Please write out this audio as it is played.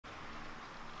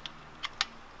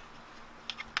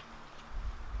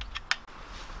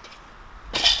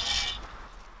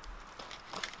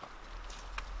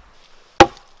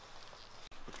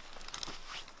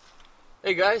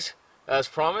Hey guys, as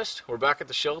promised, we're back at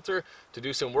the shelter to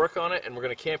do some work on it, and we're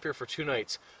going to camp here for 2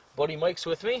 nights. Buddy Mike's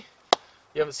with me.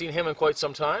 You haven't seen him in quite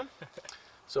some time.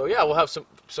 So yeah, we'll have some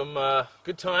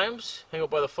good times, hang out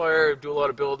by the fire, do a lot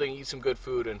of building, eat some good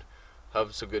food, and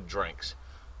have some good drinks.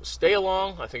 So stay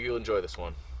along, I think you'll enjoy this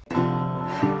one.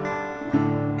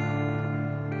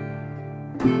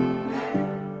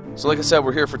 So like I said,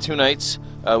 we're here for 2 nights.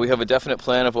 We have a definite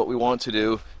plan of what we want to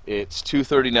do. It's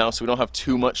 2:30 now, so we don't have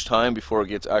too much time before it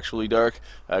gets actually dark.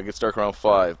 It gets dark around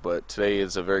 5, but today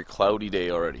is a very cloudy day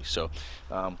already. So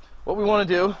what we want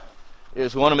to do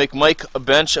is we want to make Mike a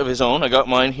bench of his own. I got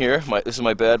mine here. This is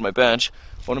my bed, my bench.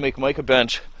 I want to make Mike a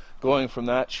bench going from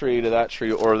that tree to that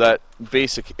tree, or that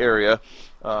basic area.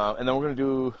 And then we're going to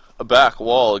do a back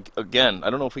wall again. I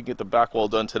don't know if we can get the back wall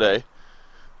done today.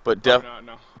 But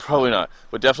probably not.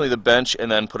 But definitely the bench,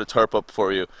 and then put a tarp up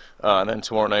for you. And then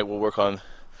tomorrow night we'll work on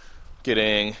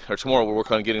getting, or tomorrow we'll work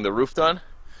on getting the roof done,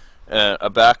 and a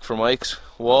back for Mike's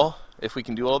wall, if we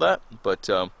can do all that. But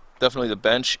definitely the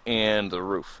bench and the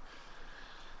roof.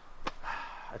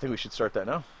 I think we should start that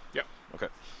now. Yep. Okay.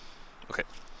 Okay.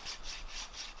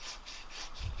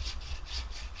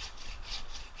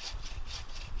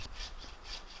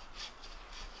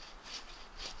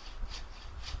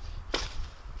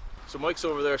 So Mike's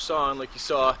over there sawing, like you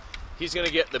saw. He's going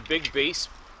to get the big base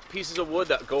pieces of wood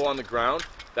that go on the ground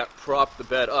that prop the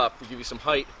bed up to give you some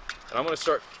height. And I'm going to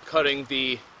start cutting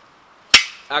the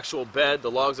actual bed, the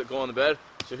logs that go on the bed.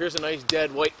 So here's a nice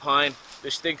dead white pine.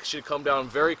 This thing should come down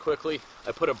very quickly.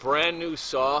 I put a brand new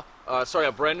saw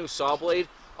blade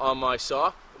on my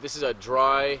saw. This is a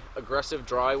aggressive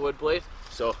dry wood blade.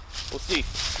 So we'll see.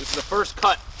 This is the first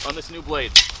cut on this new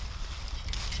blade.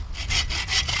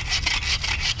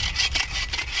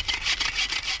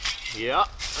 Yeah,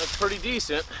 that's pretty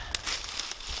decent.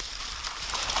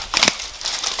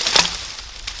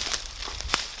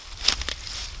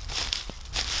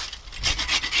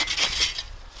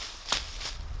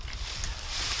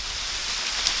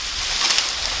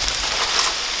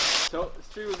 So this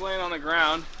tree was laying on the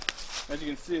ground. As you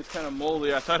can see, it's kind of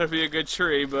moldy. I thought it'd be a good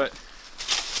tree, but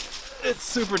it's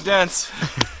super dense.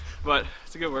 But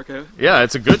it's a good workout. Yeah,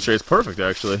 it's a good tree. It's perfect,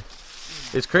 actually.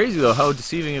 It's crazy though how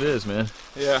deceiving it is, man.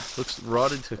 Yeah. Looks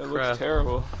rotted to crap. It looks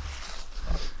terrible.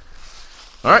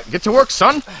 All right, get to work,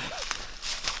 son.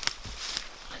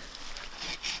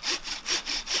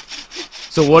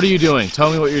 So what are you doing? Tell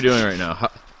me what you're doing right now.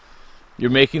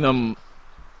 You're making them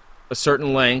a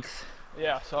certain length.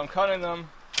 Yeah, so I'm cutting them.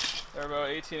 They're about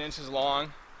 18 inches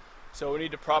long. So we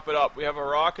need to prop it up. We have a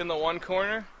rock in the one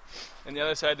corner, and the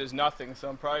other side there's nothing. So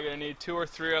I'm probably going to need 2 or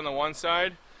 3 on the one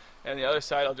side, and the other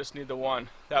side I'll just need the one.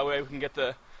 That way we can get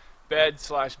the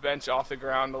bed/bench off the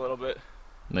ground a little bit.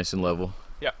 Nice and level.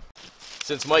 Yep.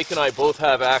 Since Mike and I both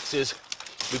have axes,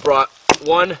 we brought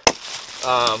one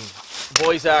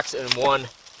boy's axe and one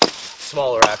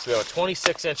smaller axe. We have a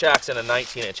 26-inch axe and a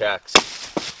 19-inch axe.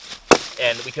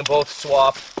 And we can both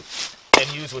swap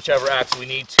and use whichever axe we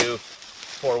need to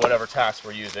for whatever task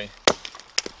we're using.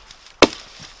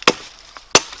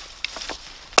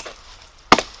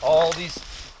 All these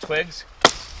twigs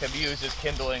can be used as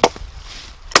kindling.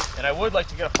 And I would like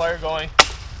to get a fire going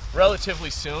relatively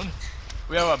soon.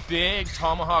 We have a big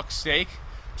tomahawk steak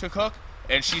to cook,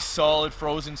 and she's solid,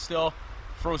 frozen still,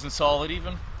 frozen solid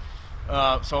even.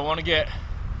 So I want to get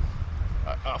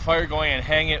a fire going and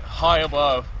hang it high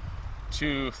above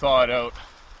to thaw it out.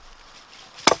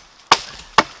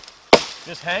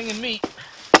 Just hanging meat.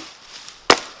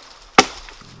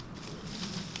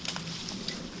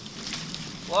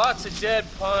 Lots of dead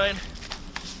pine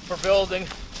for building,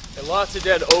 and lots of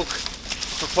dead oak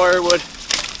for firewood.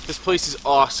 This place is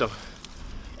awesome.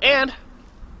 And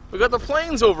we got the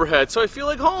plains overhead, so I feel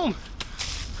like home.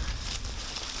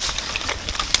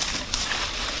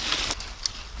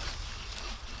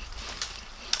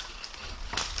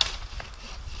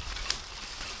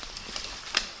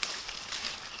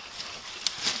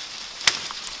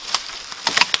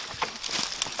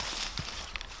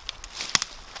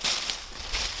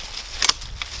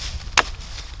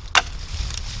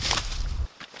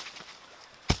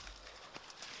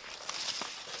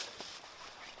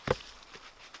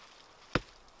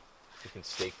 You can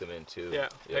stake them in too. Yeah,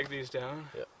 peg these down.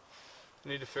 Yep.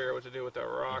 You need to figure out what to do with that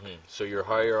rock. So you're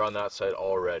higher on that side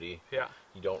already. Yeah.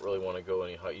 You don't really want to go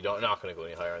any higher. You're not going to go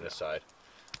any higher on this side.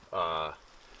 I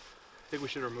think we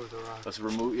should remove the rock. Let's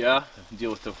remove, yeah.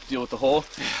 Deal with the hole.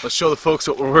 Let's show the folks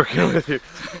what we're working with here.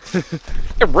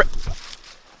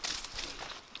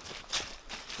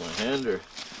 My hand, or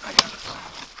I got it.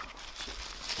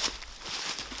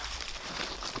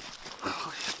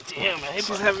 Damn, man, she's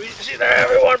a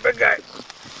heavy one, big guy.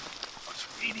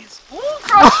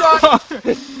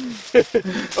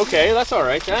 Okay, that's all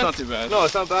right, then. It's not too bad. No,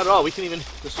 it's not bad at all. We can even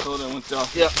Just hold it with duck.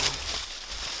 yeah.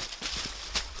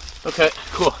 Okay,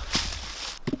 cool.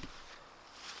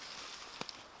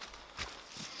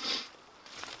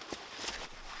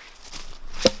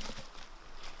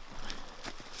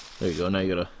 There you go. Now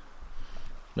you got a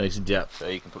nice depth.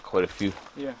 You can put quite a few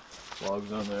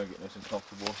logs on there, get nice and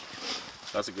comfortable.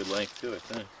 That's a good length too, I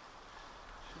think.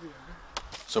 Should be alright.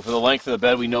 So for the length of the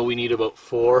bed, we know we need about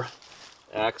 4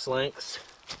 axe lengths.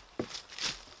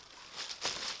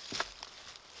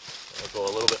 I'll go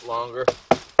a little bit longer.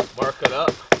 Mark it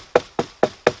up.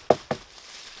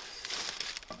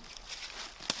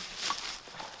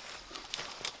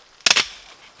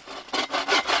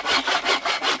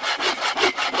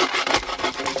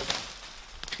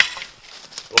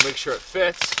 We'll make sure it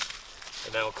fits,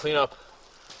 and then we'll clean up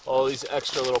all these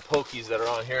extra little pokies that are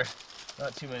on here.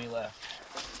 Not too many left.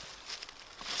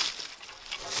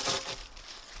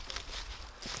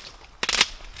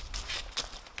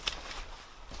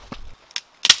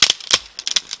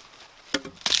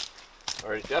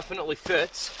 Alright, it definitely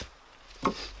fits.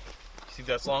 Think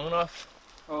that's long enough?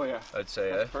 Oh yeah. I'd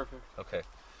say, That's perfect. Okay.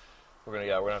 We're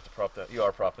gonna have to prop that. You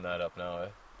are propping that up now, eh?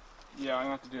 Yeah, I'm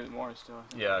gonna have to do it more still.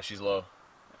 I think. Yeah, she's low.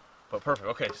 But perfect.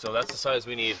 Okay, so that's the size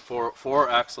we need. Four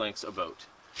axe lengths about.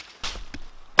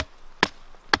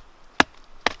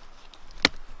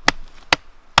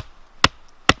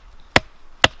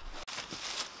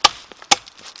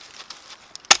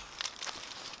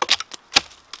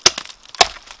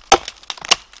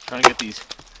 Trying to get these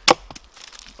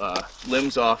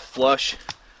limbs off flush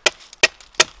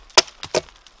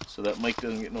so that Mike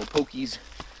doesn't get no pokies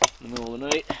in the middle of the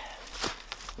night.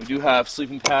 We do have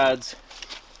sleeping pads,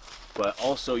 but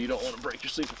also you don't want to break your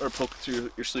sleep or poke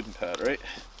through your sleeping pad, right?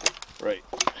 Right.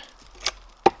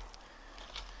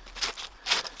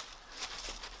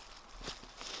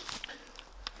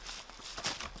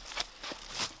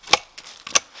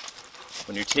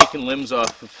 When you're taking limbs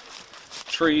off of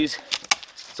trees,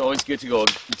 it's always good to go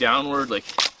downward. Like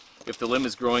if the limb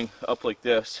is growing up like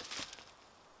this,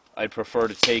 I'd prefer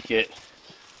to take it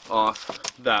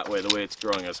off that way, the way it's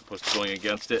growing, as opposed to going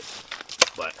against it.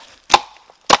 But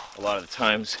a lot of the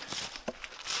times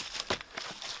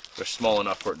they're small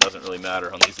enough where it doesn't really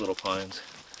matter on these little pines.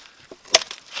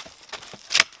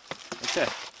 Okay,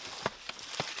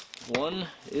 one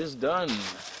is done.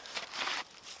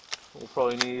 We'll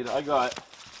probably need, I got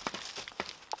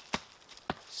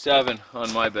 7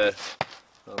 on my bed.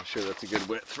 I'm sure that's a good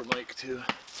width for Mike too.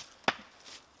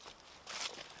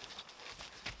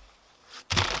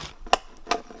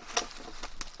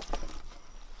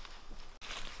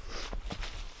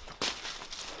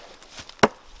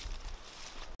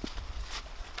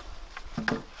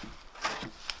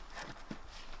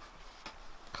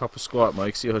 Cup of squat,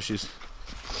 Mike. See how she's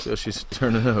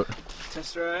turning out.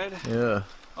 Test ride. Yeah.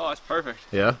 Oh, that's perfect.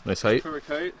 Yeah, nice height. Perfect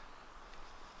height.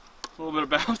 A little bit of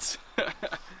bounce.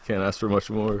 Can't ask for much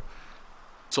more.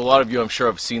 So a lot of you, I'm sure,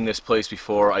 have seen this place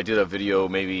before. I did a video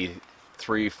maybe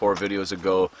 3-4 videos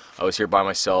ago. I was here by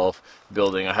myself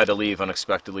building. I had to leave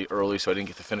unexpectedly early, so I didn't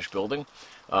get to finish building.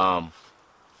 But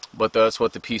that's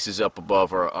what the pieces up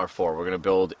above are for. We're going to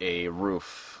build a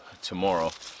roof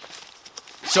tomorrow.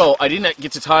 So I didn't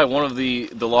get to tie one of the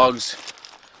logs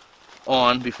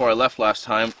on before I left last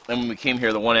time, and when we came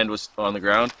here the one end was on the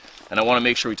ground, and I want to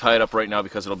make sure we tie it up right now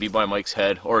because it'll be by Mike's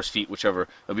head or his feet, whichever.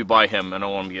 It'll be by him, and I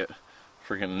don't want him to get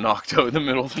freaking knocked out in the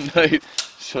middle of the night.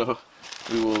 So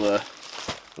we will we'll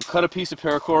cut a piece of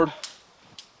paracord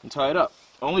and tie it up.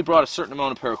 I only brought a certain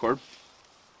amount of paracord,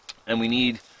 and we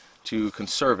need to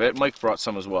conserve it. Mike brought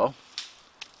some as well,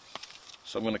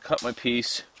 so I'm going to cut my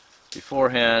piece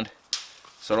beforehand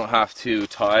so I don't have to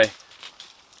tie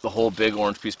the whole big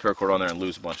orange piece of paracord on there and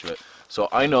lose a bunch of it. So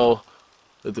I know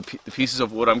that the pieces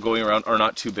of wood I'm going around are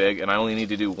not too big, and I only need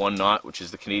to do 1 knot, which is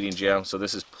the Canadian jam, so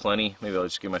this is plenty. Maybe I'll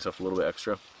just give myself a little bit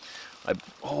extra. I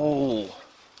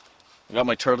got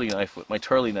my turley knife with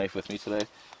me today,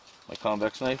 my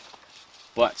convex knife,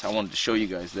 but I wanted to show you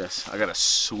guys this. I got a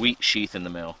sweet sheath in the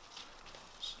mail.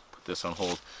 Let's put this on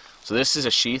hold. So this is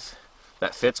a sheath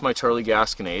that fits my turley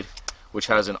gasconade, which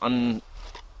has an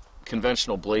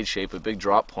unconventional blade shape, a big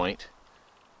drop point.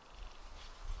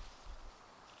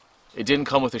 It didn't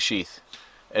come with a sheath,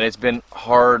 and it's been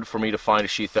hard for me to find a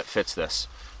sheath that fits this.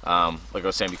 Like I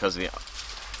was saying, because of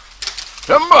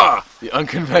the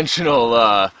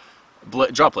unconventional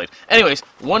drop blade. Anyways,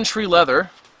 One Tree Leather,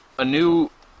 a newer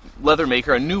leather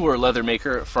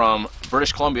maker from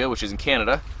British Columbia, which is in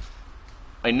Canada.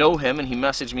 I know him, and he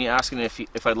messaged me asking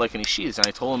if I'd like any sheaths, and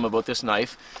I told him about this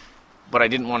knife. but I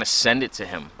didn't want to send it to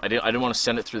him. I didn't want to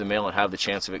send it through the mail and have the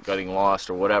chance of it getting lost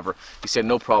or whatever. He said,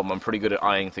 no problem, I'm pretty good at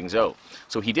eyeing things out.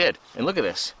 So he did. And look at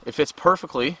this. It fits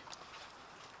perfectly.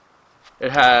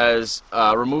 It has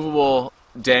a removable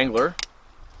dangler,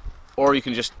 or you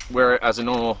can just wear it as a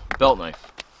normal belt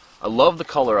knife. I love the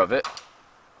color of it.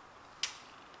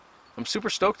 I'm super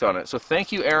stoked on it. So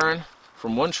thank you, Aaron,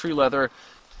 from One Tree Leather.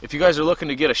 If you guys are looking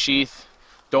to get a sheath,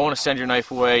 don't want to send your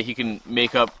knife away, he can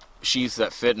make up sheaths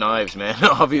that fit knives, man.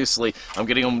 Obviously, I'm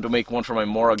getting him to make one for my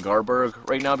Mora Garberg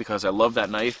right now because I love that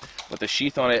knife. With the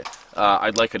sheath on it,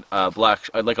 I'd like a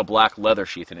black leather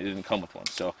sheath, and it didn't come with one.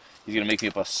 So he's gonna make me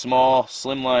up a small,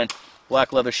 slimline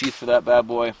black leather sheath for that bad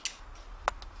boy.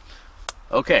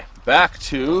 Okay, back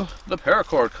to the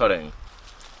paracord cutting.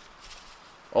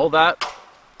 All that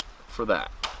for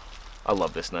that. I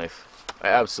love this knife. I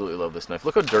absolutely love this knife.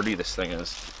 Look how dirty this thing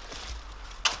is.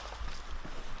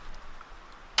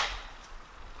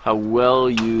 How well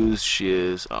used she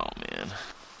is. Oh man.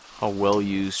 How well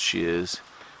used she is.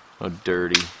 How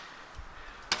dirty.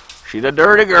 She's a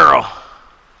dirty girl.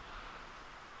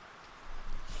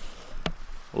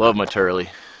 Love my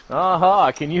Turley. Aha,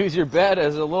 I can use your bed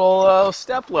as a little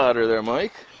step ladder there,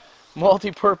 Mike.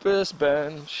 Multi-purpose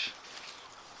bench.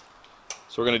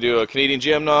 So we're going to do a Canadian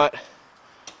jam knot.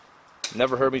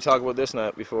 Never heard me talk about this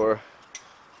knot before.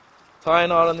 Tie a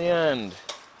knot on the end.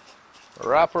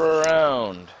 Wrap her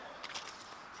around.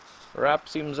 Wrap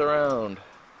seams around.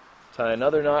 Tie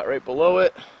another knot right below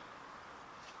it.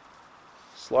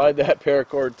 Slide that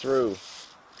paracord through.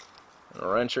 And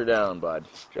wrench her down, bud.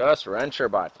 Just wrench her,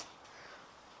 bud.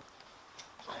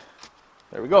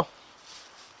 There we go.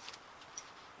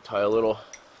 Tie a little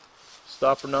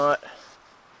stopper knot.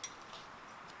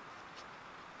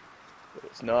 But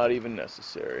it's not even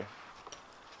necessary.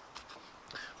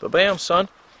 But bam, son.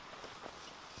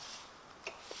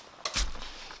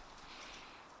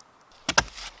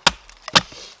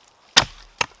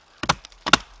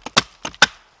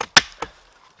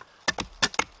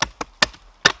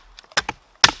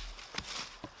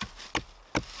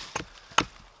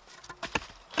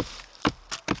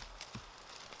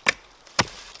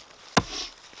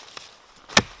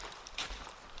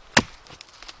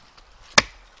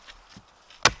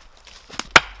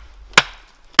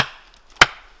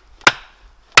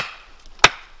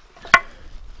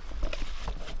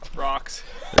 Rocks.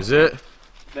 Is it?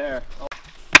 There. Oh.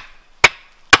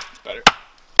 Better.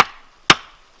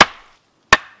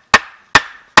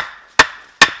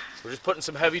 We're just putting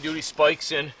some heavy duty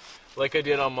spikes in like I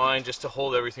did on mine just to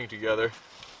hold everything together.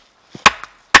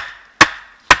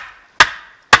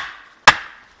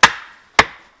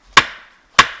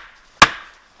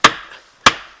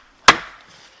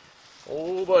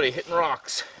 Oh buddy, hitting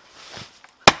rocks.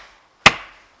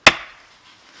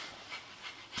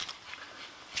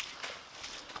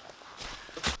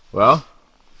 Well,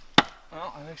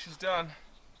 I think she's done.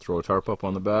 throw a tarp up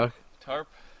on the back. Tarp.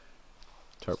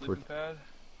 Tarp for Sleeping pad.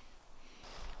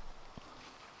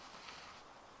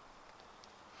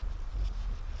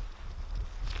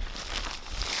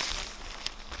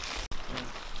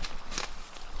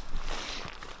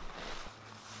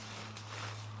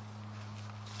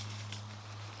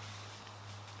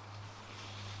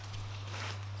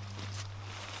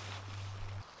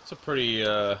 It's a pretty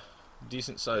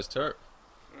decent sized tarp.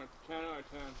 10 out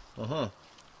of 10. Uh-huh.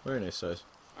 Very nice size.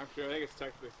 Actually, I think it's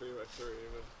technically 3 by 3,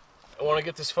 but I want to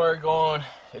get this fire going.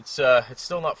 It's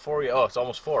still not 4 yet. Oh, it's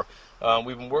almost 4.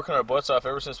 We've been working our butts off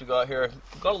ever since we got here.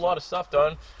 We've got a lot of stuff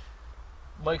done.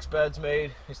 Mike's bed's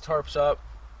made. His tarp's up.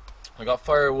 I got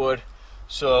firewood.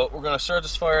 So we're going to start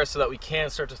this fire so that we can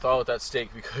start to thaw out that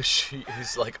steak because she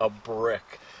is like a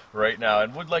brick right now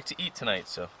and would like to eat tonight.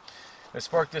 So I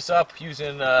sparked this up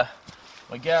using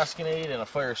my Gasconade and a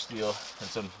fire steel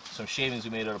and some shavings we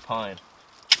made out of pine.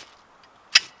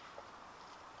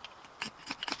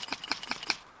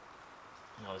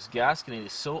 Now this Gasconade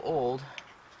is so old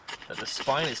that the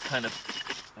spine is kind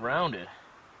of rounded.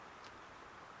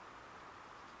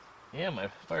 Yeah, my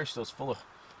fire steel's full of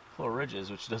ridges,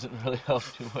 which doesn't really help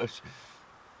too much.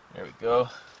 There we go.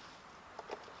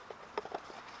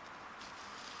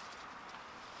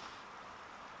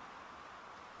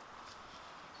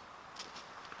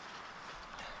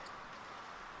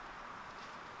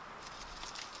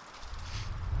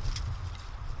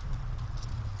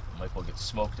 Mike will get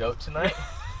smoked out tonight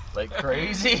like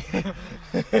crazy.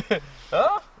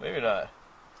 Huh? Maybe not.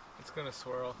 it's gonna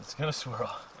swirl. It's gonna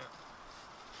swirl. Yeah.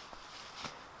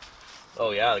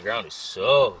 Oh yeah, the ground is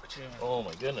soaked. Yeah. Oh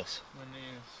my goodness. My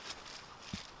knees.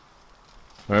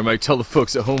 Alright, Mike, tell the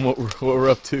folks at home what we're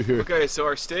up to here. Okay, so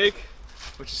our steak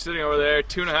which is sitting over there,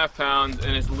 2.5 pounds,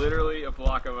 and it's literally a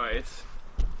block of ice.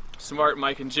 Smart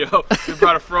Mike and Joe. We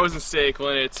brought a frozen steak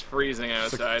when it's freezing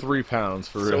outside. It's like 3 pounds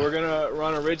for real. So we're gonna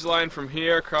run a ridge line from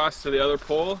here across to the other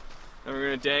pole, and we're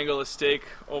gonna dangle a steak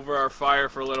over our fire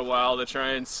for a little while to try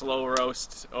and slow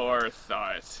roast or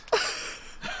thaw it.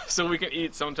 So we can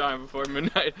eat sometime before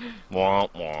midnight.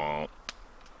 Womp womp.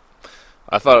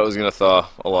 I thought it was gonna thaw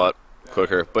a lot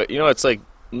quicker, but you know it's like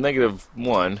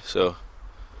 -1, so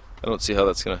I don't see how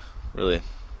that's gonna really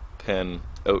pan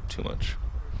out too much.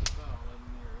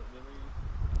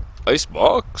 Ice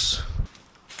box.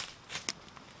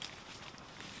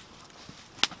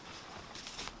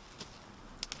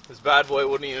 This bad boy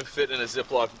wouldn't even fit in a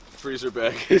Ziploc freezer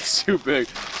bag. It's too big.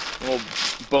 Old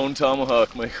bone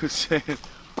tomahawk, Mike was saying.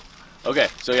 Okay,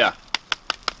 so yeah,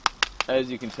 as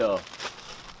you can tell,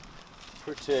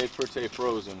 pretty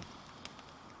frozen.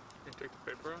 You take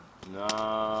the paper off?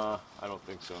 Nah, I don't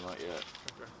think so, not yet.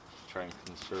 Okay. Try and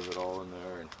conserve it all in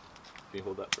there. And can you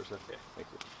hold that for a second? Okay, thank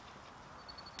you.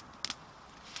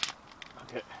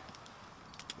 Okay,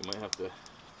 you might have to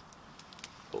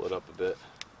pull it up a bit.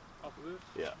 Up a bit?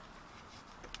 Yeah.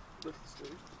 Lift the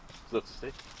steak. Lift the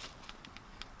steak.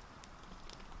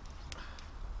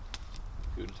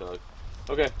 Good and tug.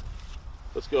 Okay,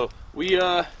 let's go. We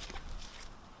gotta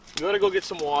go get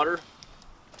some water,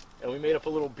 and we made up a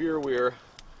little beer weir.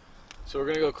 So we're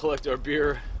gonna go collect our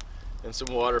beer and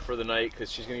some water for the night,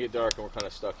 because she's gonna get dark and we're kind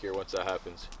of stuck here once that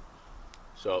happens.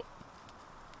 So,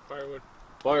 Firewood.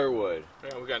 Firewood.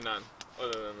 Yeah, we got none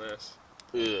other than this.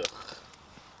 Ugh.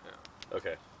 Yeah.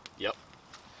 Okay. Yep.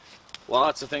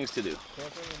 Lots of things to do.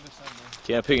 Camping in December.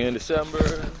 Camping in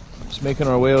December. Just making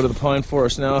our way out of the pine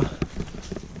forest now.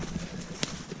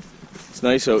 It's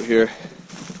nice out here.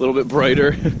 A little bit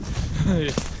brighter.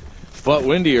 But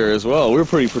windier as well. We were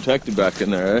pretty protected back in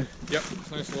there, eh? Yep.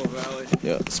 Nice little valley.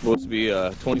 Yeah, it's supposed to be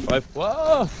 25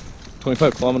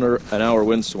 km/h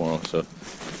winds tomorrow, so.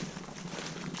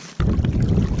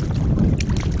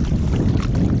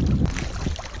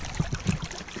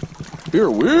 Beer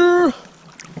weir.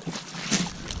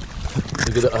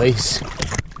 Look at the ice.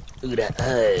 Look at that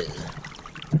ice.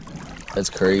 That's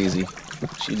crazy.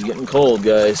 She's getting cold,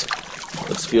 guys.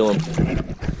 Let's feel them.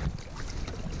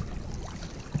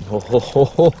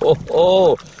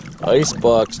 Oh,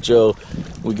 icebox, Joe.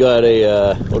 We got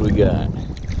a, what do we got?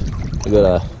 We got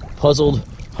a Puzzled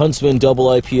Huntsman Double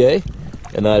IPA,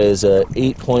 and that is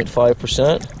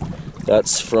 8.5%.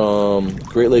 That's from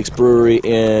Great Lakes Brewery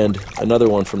and another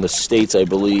one from the States, I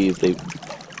believe. They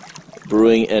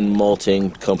Brewing and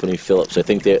Malting Company Phillips. I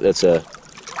think that's a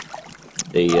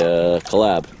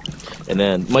collab. And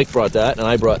then Mike brought that, and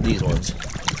I brought these ones.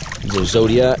 These are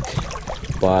Zodiac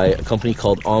by a company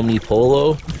called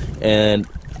Omnipolo, and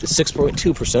it's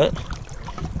 6.2%.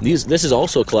 This is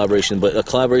also a collaboration, but a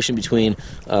collaboration between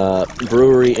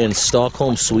brewery in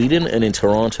Stockholm, Sweden, and in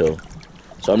Toronto.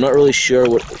 So I'm not really sure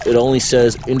what it only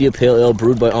says. India Pale Ale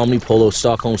brewed by Omnipolo,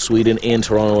 Stockholm, Sweden, and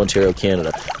Toronto, Ontario,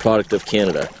 Canada. Product of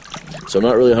Canada. So I'm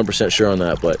not really 100% sure on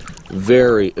that, but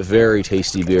very, very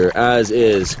tasty beer, as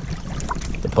is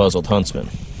the Puzzled Huntsman.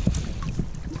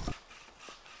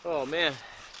 Oh man,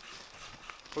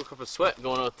 woke up a sweat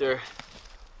going out there.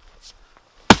 What's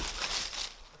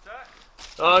that?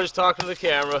 Oh, just talking to the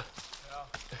camera.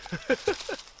 Yeah.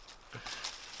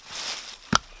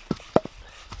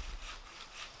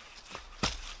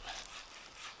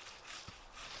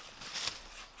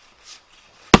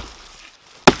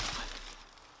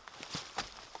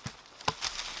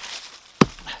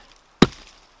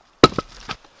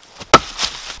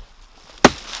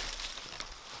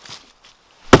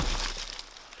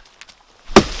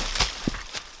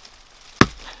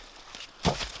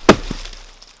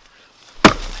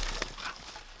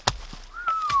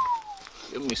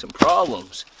 Giving me some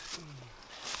problems.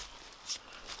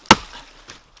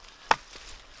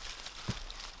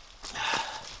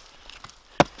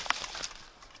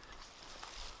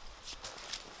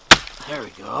 There we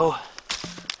go.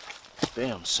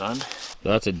 Bam, son.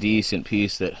 That's a decent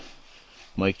piece that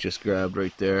Mike just grabbed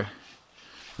right there.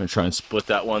 I'm gonna try and split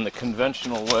that one the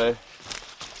conventional way.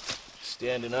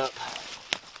 Standing up.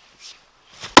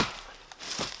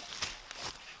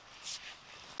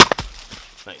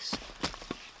 Nice.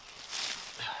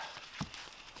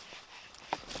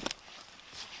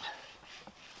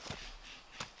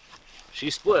 She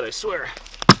split, I swear.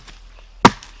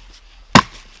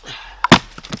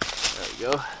 There we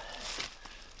go.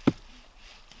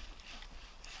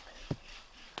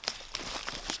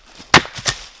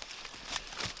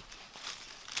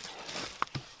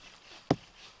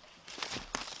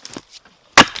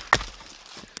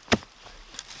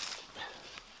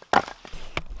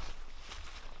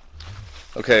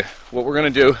 Okay, what we're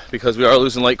going to do, because we are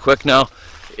losing light quick now,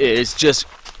 is just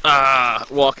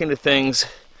walk into things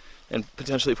and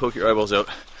potentially poke your eyeballs out.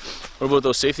 What about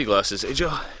those safety glasses? Hey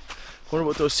Joe, what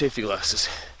about those safety glasses?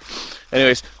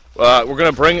 Anyways, we're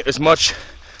going to bring as much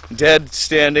dead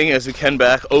standing as we can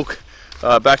back, oak,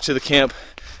 back to the camp,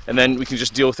 and then we can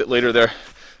just deal with it later there,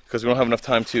 because we don't have enough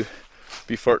time to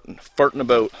be farting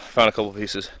about. Found a couple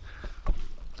pieces.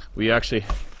 We actually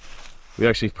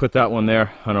put that one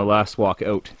there on our last walk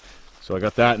out. So I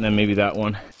got that, and then maybe that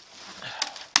one.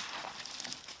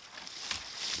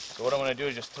 So what I'm going to do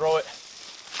is just throw it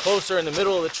closer in the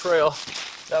middle of the trail.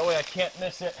 That way I can't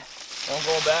miss it when I'm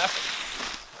going back,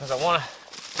 because I want to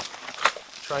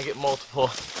try and get multiple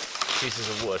pieces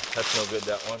of wood. That's no good,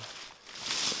 that one.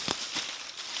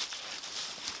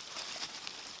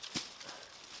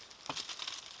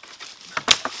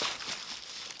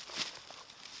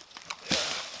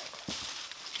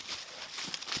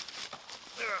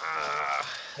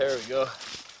 There we go.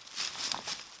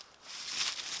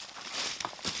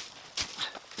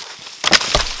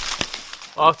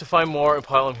 I'll have to find more and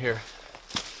pile them here.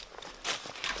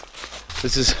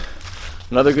 This is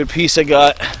another good piece I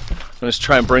got. I'm going to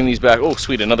try and bring these back. Oh,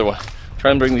 sweet, another one. Try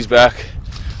and bring these back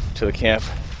to the camp.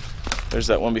 There's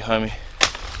that one behind me.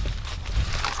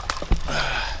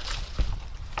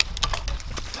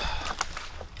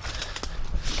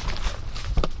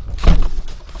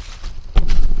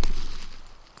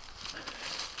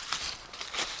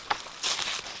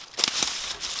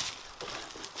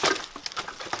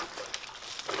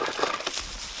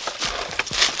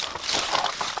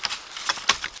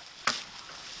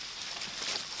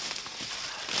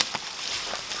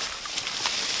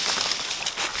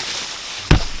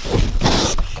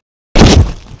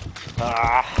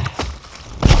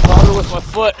 Harder with my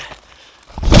foot.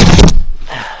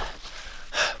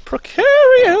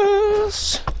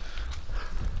 Precarious.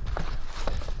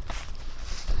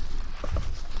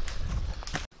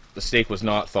 The stake was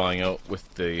not thawing out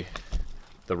with the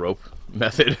rope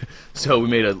method, so we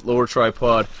made a lower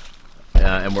tripod,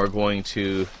 and we're going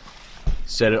to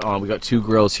set it on. We got 2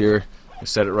 grills here. We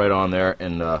set it right on there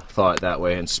and thaw it that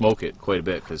way and smoke it quite a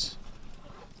bit, because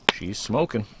she's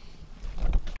smoking.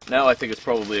 Now I think it's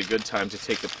probably a good time to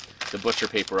take the butcher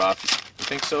paper off. You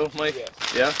think so, Mike? Yes.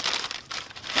 Yeah?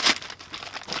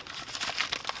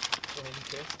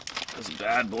 This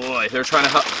bad boy. They're trying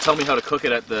to tell me how to cook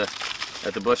it at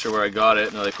the butcher where I got it,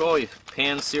 and they're like, oh, you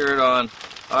pan sear it on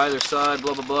either side,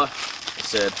 blah blah blah. I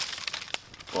said,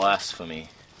 blasphemy.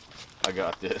 I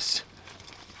got this.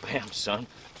 Bam, son.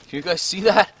 Can you guys see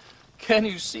that? Can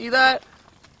you see that?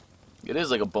 It is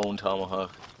like a bone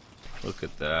tomahawk. Look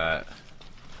at that.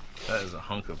 That is a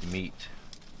hunk of meat.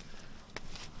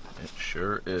 It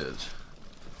sure is.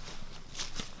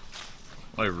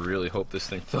 I really hope this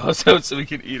thing thaws out so we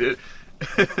can eat it.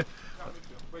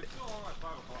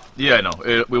 Yeah, I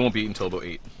know. We won't be eating until about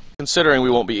 8. Considering we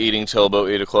won't be eating until about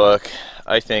 8 o'clock,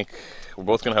 I think we're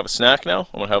both going to have a snack now.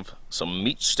 I'm going to have some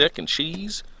meat stick and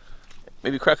cheese.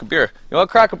 Maybe crack a beer. You want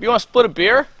to split a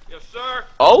beer? Yes, sir.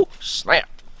 Oh, snap.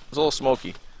 It's a little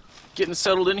smoky. Getting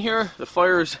settled in here. The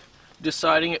fire's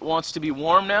deciding it wants to be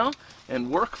warm now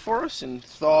and work for us and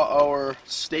thaw our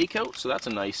steak out. So that's a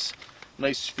nice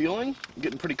feeling.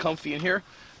 Getting pretty comfy in here.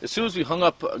 As soon as we hung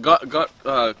up,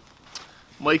 got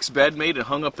Mike's bed made and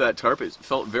hung up that tarp, it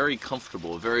felt very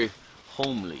comfortable, very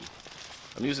homely.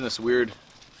 I'm using this weird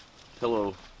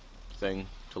pillow thing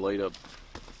to light up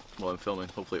while I'm filming.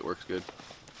 Hopefully it works good.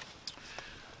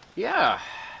 Yeah.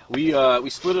 We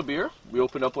split a beer. We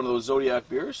opened up one of those Zodiac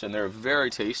beers, and they're very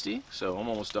tasty. So I'm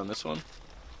almost done this one.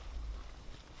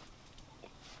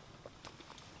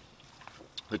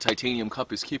 The titanium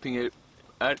cup is keeping it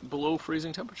at below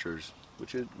freezing temperatures,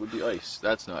 which would be ice.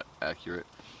 That's not accurate.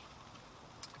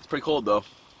 It's pretty cold though.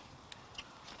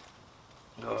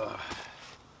 Yeah.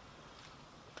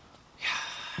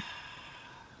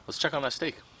 Let's check on that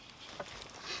steak. Let's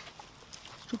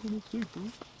check on that steak, bro.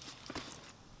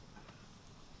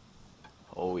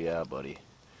 Oh yeah, buddy.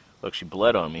 Look, she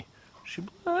bled on me. She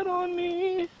bled on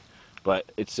me. But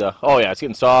it's oh yeah, it's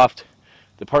getting soft.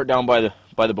 The part down by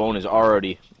the bone is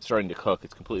already starting to cook.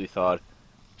 It's completely thawed.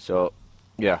 So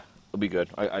yeah, it'll be good.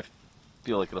 I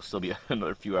feel like it'll still be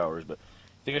another few hours, but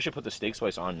I think I should put the steak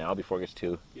spice on now before it gets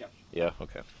too. Yeah. Yeah,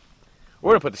 okay.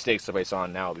 We're gonna put the steak spice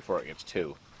on now before it gets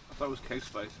too. I thought it was cake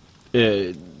spice.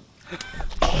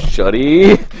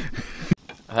 Shuddy.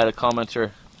 I had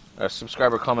a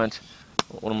subscriber comment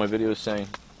one of my videos saying,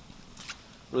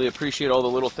 really appreciate all the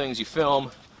little things you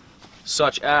film,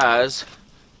 such as,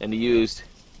 and he used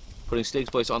putting steak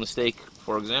spice on the steak,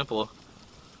 for example.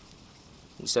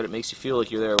 He said it makes you feel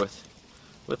like you're there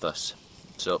with us.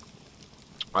 So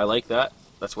I like that.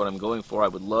 That's what I'm going for. I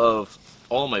would love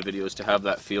all my videos to have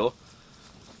that feel.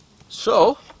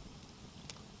 So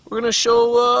we're gonna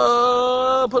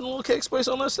show putting a little keg spice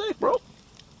on that steak, bro.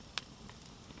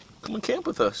 Come and camp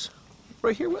with us,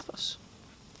 right here with us.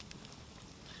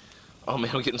 Oh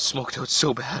man, I'm getting smoked out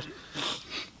so bad.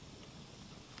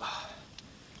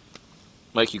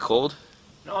 Mike, you cold?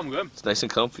 No, I'm good. It's nice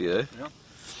and comfy, eh? Yeah.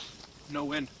 No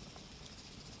wind.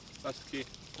 That's the key.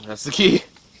 That's the key.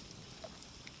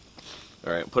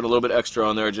 All right, put a little bit extra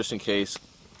on there just in case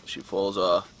she falls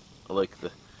off. I like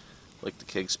the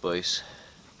keg spice.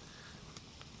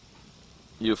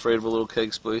 You afraid of a little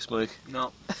keg spice, Mike?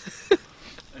 No.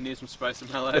 I need some spice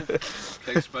in my life.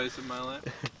 Keg spice in my life.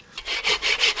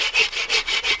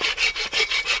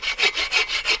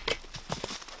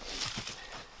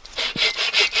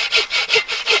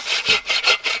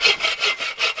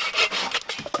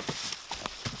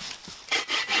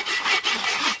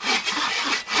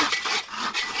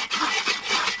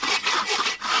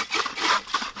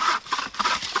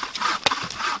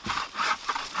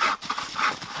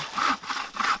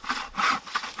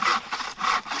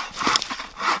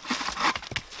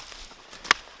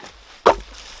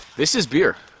 This is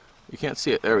beer. You can't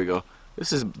see it. There we go.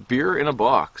 This is beer in a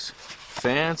box.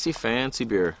 Fancy, fancy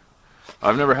beer.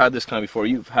 I've never had this kind before.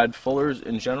 You've had Fuller's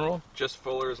in general? Just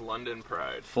Fuller's London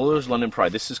Pride. Fuller's London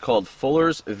Pride. This is called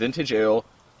Fuller's Vintage Ale.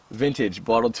 Vintage,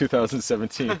 bottled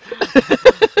 2017.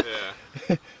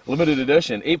 Yeah. Limited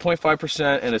edition.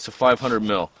 8.5% and it's a 500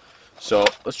 ml. So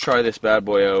let's try this bad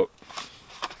boy out.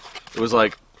 It was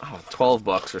like 12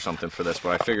 bucks or something for this,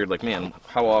 but I figured, like, man,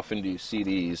 how often do you see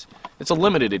these? It's a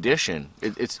limited edition.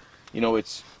 It's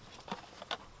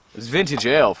vintage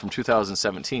ale from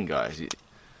 2017, guys. You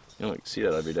don't see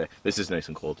that every day. This is nice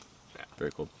and cold. Yeah.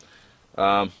 Very cold.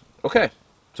 Okay,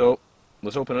 so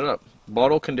let's open it up.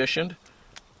 Bottle conditioned.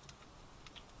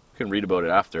 You can read about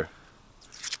it after.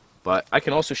 But I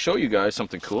can also show you guys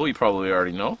something cool you probably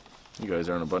already know. You guys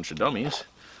aren't a bunch of dummies.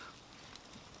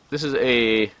 This is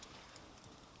a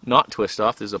not twist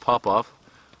off, this is a pop off.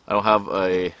 I don't have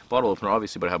a bottle opener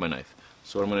obviously, but I have my knife.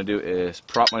 So what I'm going to do is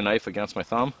prop my knife against my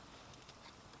thumb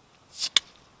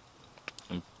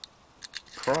and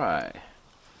pry.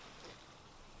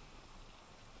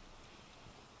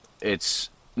 It's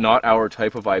not our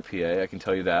type of IPA, I can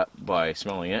tell you that by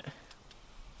smelling it.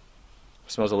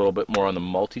 It smells a little bit more on the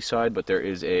malty side, but there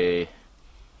is a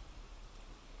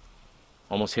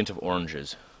almost hint of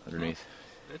oranges underneath.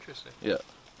 Interesting. Yeah.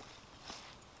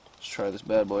 Let's try this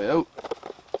bad boy out.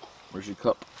 Where's your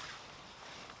cup?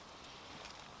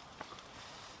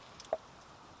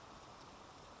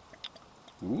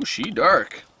 Ooh, she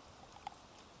dark.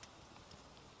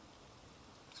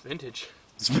 It's vintage.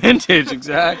 It's vintage,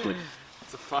 exactly.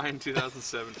 It's a fine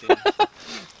 2017.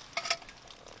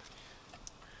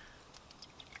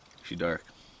 She dark.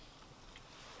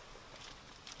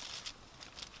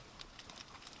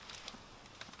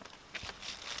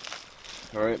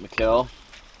 All right, Mikkel.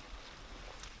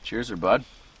 Cheers, her bud.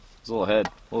 It's a little head,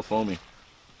 a little foamy.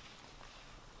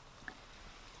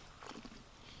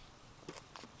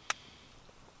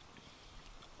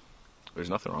 There's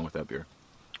nothing wrong with that beer.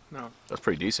 No. That's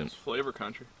pretty decent. It's flavor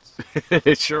country.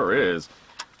 It sure is.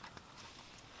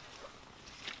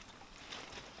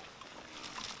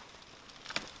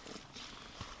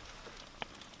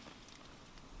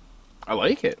 I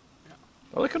like it. Yeah.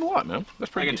 I like it a lot, man.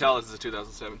 That's pretty I can decent. tell this is a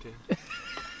 2017.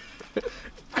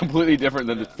 Completely different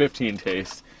than the 15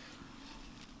 taste.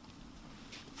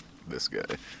 This guy.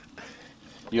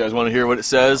 You guys want to hear what it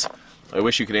says? I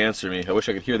wish you could answer me. I wish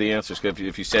I could hear the answers. Cause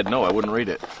if you said no, I wouldn't read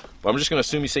it. But I'm just going to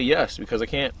assume you say yes because I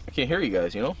can't hear you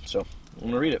guys, you know? So I'm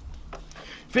going to read it.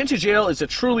 Vintage ale is a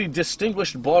truly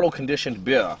distinguished bottle-conditioned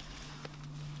beer.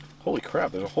 Holy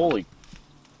crap! There's a holy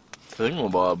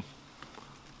thingamabob.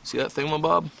 See that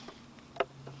thingamabob?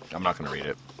 I'm not going to read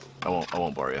it. I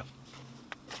won't bore you.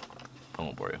 I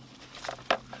won't bore you.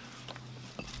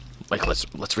 Mike,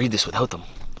 let's read this without them.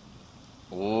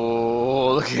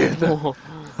 Oh, look at the,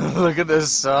 look at the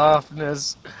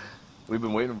softness. We've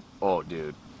been waiting. Oh,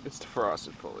 dude, It's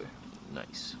defrosted fully.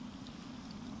 nice.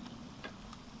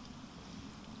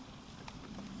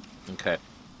 Okay,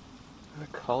 The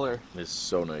color. this is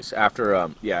so nice. After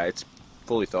yeah, it's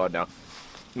fully thawed now.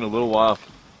 In a little while,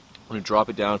 I'm gonna drop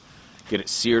it down, get it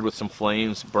seared with some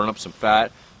flames, burn up some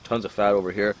fat. Tons of fat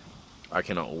over here. I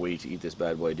cannot wait to eat this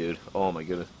bad boy, dude. Oh my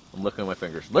goodness. I'm licking my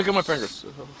fingers. Licking my fingers.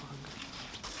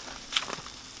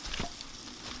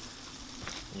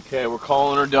 Okay, we're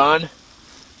calling her done.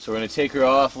 So we're going to take her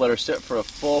off, let her sit for a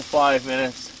full 5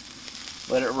 minutes,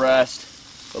 let it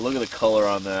rest. But look at the color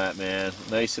on that, man.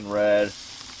 Nice and red.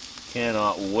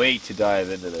 Cannot wait to dive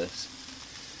into this.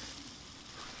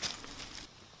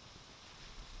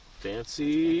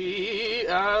 Fancy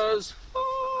as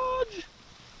fudge.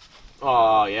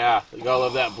 Oh yeah, you gotta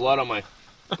love that blood on my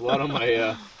tart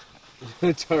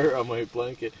on my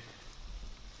blanket.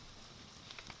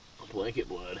 Blanket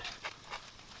blood.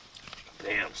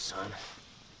 Damn, son.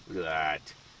 Look at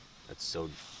that. That's so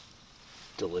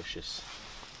delicious.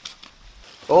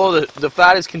 Oh, the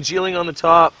fat is congealing on the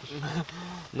top.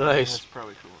 Nice. It's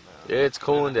probably cooling down. It's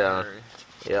cooling down.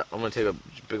 Yeah, I'm gonna take a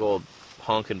big old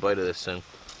honking bite of this thing.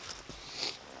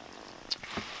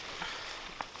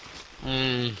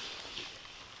 Mmm.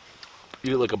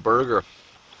 Eat it like a burger.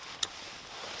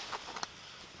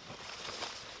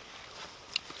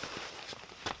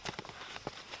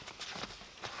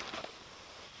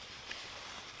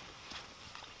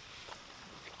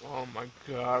 Oh my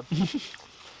god.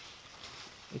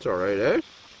 It's alright, eh?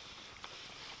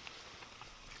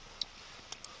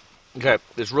 Okay,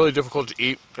 it's really difficult to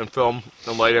eat and film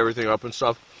and light everything up and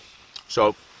stuff. So,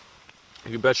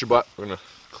 you can bet your butt we're going to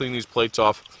clean these plates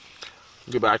off.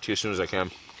 I'll get back to you as soon as I can.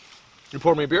 You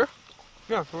pour me a beer?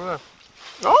 Yeah, over there.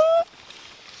 Oh!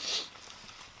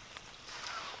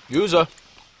 Yuza.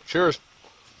 Cheers.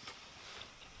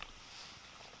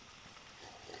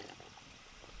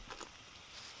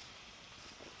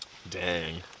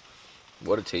 Dang.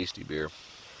 What a tasty beer.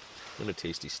 And a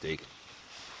tasty steak.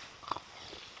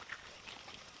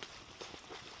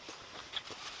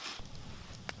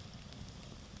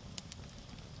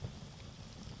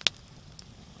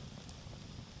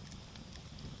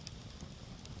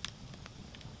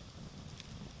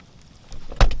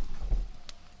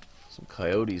 Some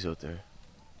coyotes out there.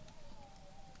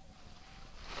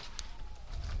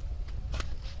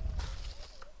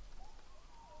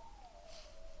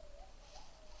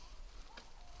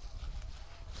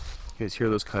 You guys hear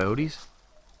those coyotes?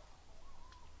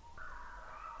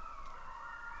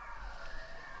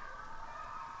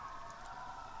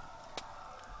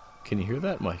 Can you hear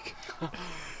that, Mike?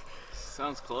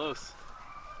 Sounds close.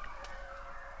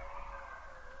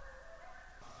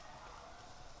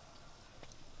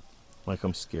 Mike,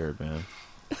 I'm scared, man.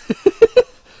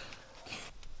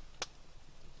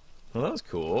 Well, that was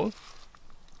cool.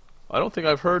 I don't think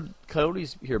I've heard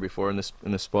coyotes here before in this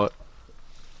spot.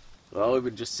 Well, we've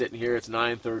been just sitting here. It's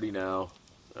 9:30 now.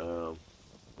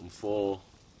 I'm full.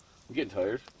 I'm getting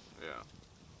tired. Yeah.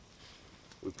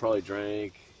 We probably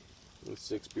drank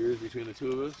 6 beers between the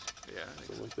two of us. Yeah, I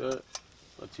think Something like that.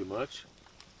 Not too much.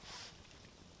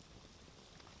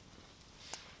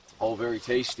 All very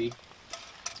tasty.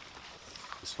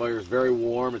 This fire is very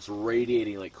warm. It's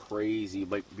radiating like crazy.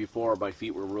 Like before, my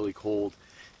feet were really cold,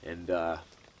 and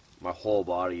my whole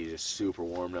body is just super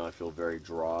warm now. I feel very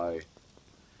dry.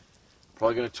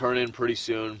 Probably going to turn in pretty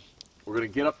soon. We're going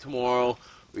to get up tomorrow.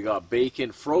 We got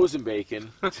bacon, frozen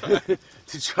bacon, to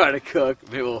try to cook.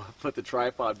 Maybe we'll put the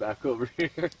tripod back over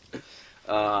here.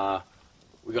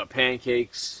 We got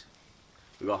pancakes.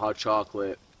 We got hot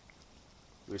chocolate.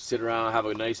 We're going to sit around, have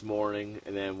a nice morning,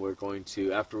 and then we're going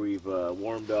to, after we've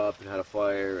warmed up and had a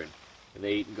fire and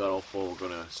ate and got all full, we're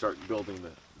going to start building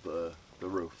the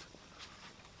roof.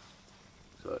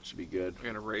 So that should be good. we're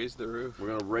gonna raise the roof. We're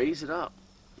going to raise it up.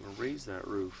 We're going to raise that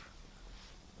roof.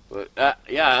 But,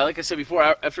 yeah, like I said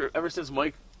before, ever since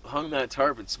Mike hung that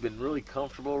tarp, it's been really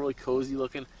comfortable, really cozy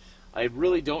looking. I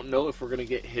really don't know if we're going to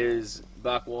get his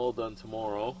back wall done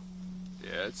tomorrow.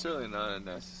 Yeah, it's certainly not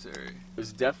unnecessary.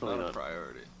 It's definitely Not not. a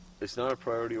priority. It's not a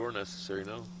priority or necessary,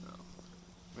 no.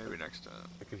 Maybe next time.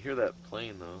 I can hear that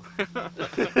plane,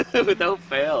 though. Without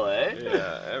fail, eh?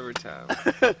 Yeah, every time.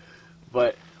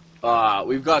 But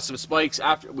we've got some spikes.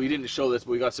 After we didn't show this,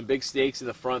 but we got some big stakes in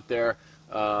the front there,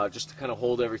 just to kind of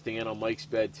hold everything in on Mike's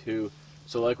bed too.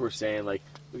 So like we're saying, like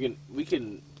we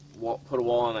can put a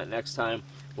wall on that next time.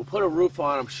 We'll put a roof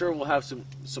on. I'm sure we'll have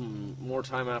some more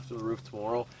time after the roof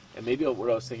tomorrow. And maybe what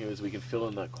I was thinking is we can fill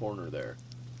in that corner there.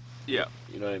 Yeah.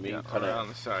 You know what I mean? Yeah, Kinda, around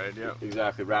the side, yeah.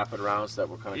 Exactly. Wrap it around so that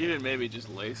we're kind of Even maybe just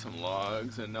lay some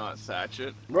logs and not thatch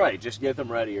it. right. Just get them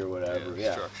ready or whatever.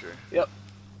 Yeah. Structure. Yep.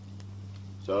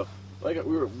 So, like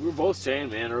we were both saying,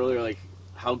 man, earlier, like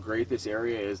how great this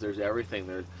area is. There's everything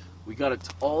there. We got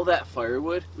all that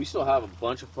firewood. We still have a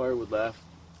bunch of firewood left.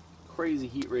 Crazy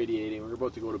heat radiating. We're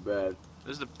about to go to bed.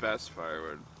 This is the best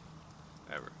firewood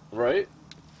ever. Right?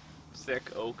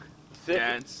 Thick oak, Thick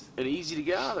dense, and easy to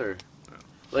gather. Yeah.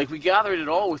 Like we gathered it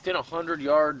all within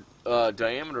 100-yard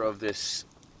diameter of this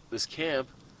camp.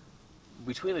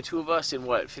 Between the two of us in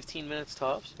what, 15 minutes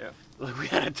tops? Yeah. Like we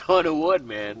had a ton of wood,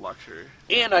 man. luxury.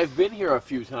 And I've been here a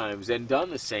few times and done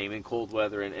the same in cold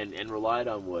weather and relied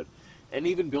on wood. And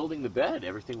even building the bed,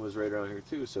 everything was right around here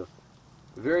too. So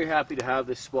Very happy to have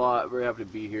this spot. Very happy to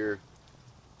be here.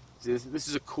 This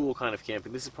is a cool kind of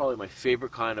camping. This is probably my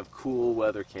favorite kind of cool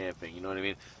weather camping. You know what I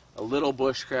mean? A little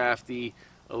bushcrafty,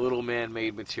 a little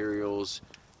man-made materials,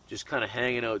 just kind of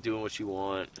hanging out, doing what you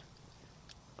want.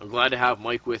 I'm glad to have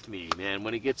Mike with me, man.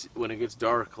 When it gets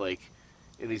dark, like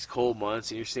in these cold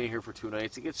months, and you're staying here for 2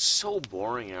 nights, it gets so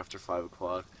boring after 5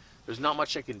 o'clock. There's not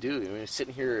much I can do. I mean,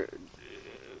 sitting here,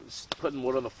 putting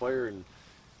wood on the fire and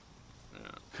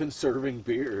conserving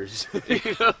beers.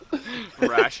 You know?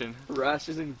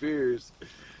 Rationing beers.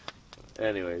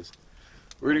 Anyways,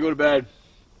 we're gonna go to bed.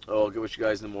 I'll get with you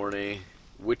guys in the morning.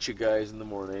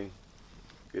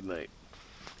 Good night.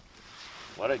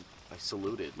 Why did I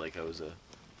saluted like I was a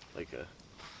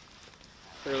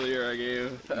Earlier I gave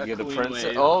you a get a clean princess.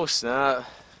 wave. Oh snap!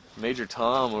 Major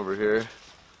Tom over here.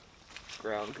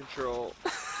 Ground control.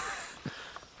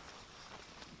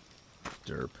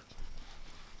 Derp.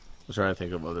 I was trying to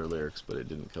think of other lyrics, but it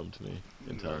didn't come to me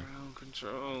in time. Ground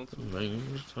control.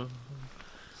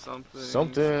 Something. Something.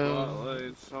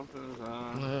 Spotlight, something's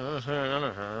on.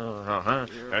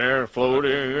 And they're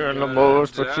floating in the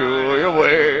most peculiar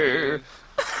way.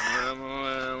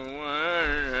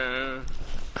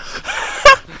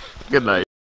 Good night.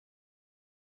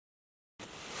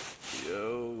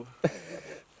 Yo.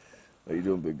 How you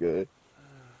doing, big guy?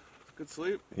 Good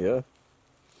sleep. Yeah.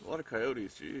 A lot of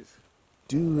coyotes, jeez.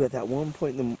 Dude, at that one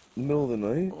point in the middle of the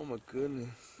night, Oh my goodness.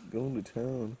 going to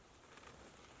town.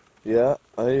 Yeah,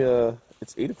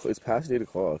 it's 8 o'clock. It's past 8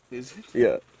 o'clock. Is it?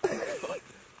 Yeah.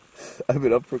 I've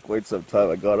been up for quite some time.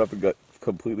 I got up and got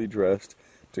completely dressed,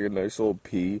 took a nice old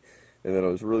pee, and then I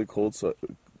was really cold, so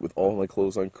with all my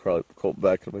clothes on, crawled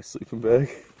back in my sleeping bag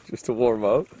just to warm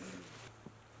up.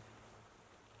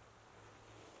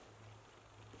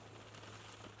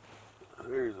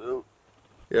 There's out.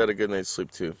 Yeah, I had a good night's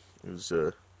sleep too. It was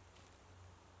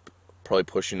probably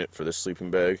pushing it for this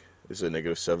sleeping bag. It's a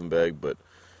 -7 bag, but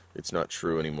it's not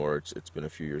true anymore. It's been a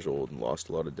few years old and lost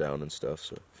a lot of down and stuff.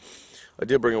 So I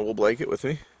did bring a wool blanket with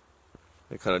me.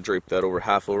 I kind of draped that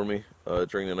half over me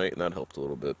during the night, and that helped a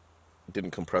little bit. It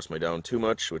didn't compress my down too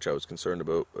much, which I was concerned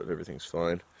about, but everything's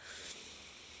fine.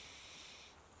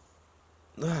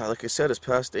 Like I said, it's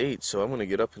past 8, so I'm going to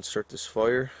get up and start this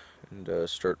fire and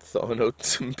start thawing out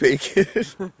some bacon.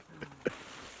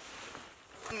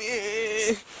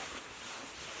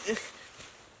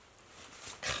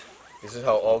 This is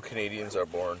how all Canadians are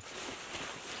born.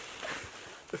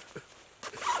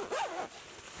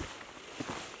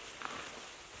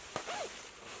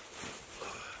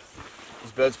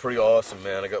 This bed's pretty awesome,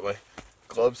 man. I got my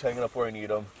gloves hanging up where I need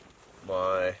them.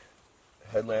 My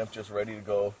headlamp just ready to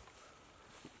go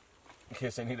in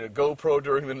case I need a GoPro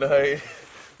during the night.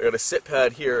 I got a sit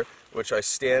pad here, which I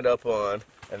stand up on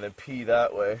and then pee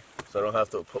that way, so I don't have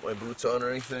to put my boots on or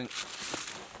anything.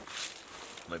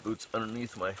 My boots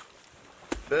underneath my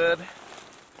bed.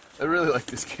 I really like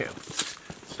this camp. It's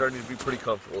starting to be pretty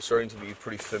comfortable, starting to be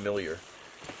pretty familiar.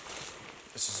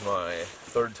 This is my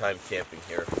 3rd time camping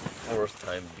here, 4th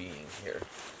time being here.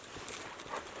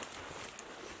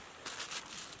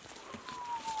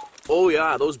 Oh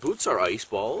yeah, those boots are ice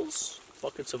balls.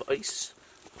 Buckets of ice.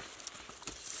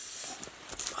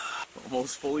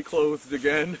 Almost fully clothed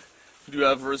again. I do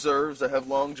have reserves. I have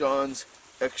long johns,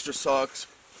 extra socks,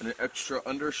 and an extra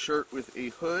undershirt with a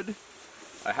hood.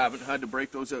 I haven't had to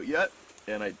break those out yet,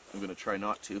 and I'm going to try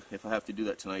not to. If I have to do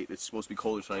that tonight, it's supposed to be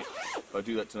colder tonight. If I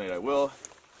do that tonight, I will.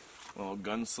 My little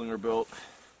gunslinger belt.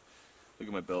 Look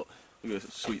at my belt. Look at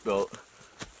this sweet belt.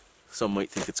 Some might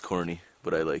think it's corny,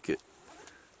 but I like it.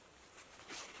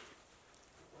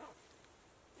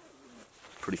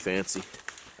 Pretty fancy.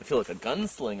 I feel like a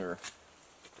gunslinger.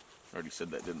 I already said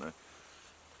that, didn't I?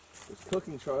 This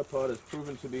cooking tripod has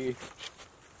proven to be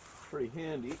pretty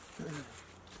handy.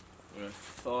 We're going to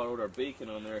thaw out our bacon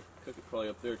on there, cook it probably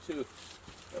up there too.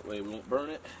 That way we won't burn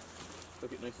it.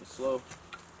 Cook it nice and slow.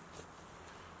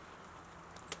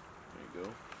 There you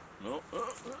go. No.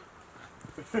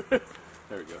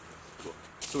 There we go. Cool.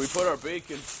 So we put our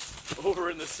bacon over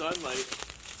in the sunlight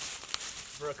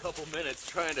for a couple minutes,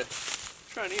 trying to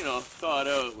thaw it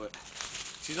out, but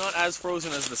she's not as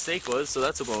frozen as the steak was, so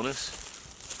that's a bonus.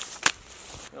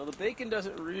 Now the bacon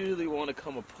doesn't really want to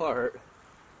come apart,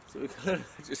 so we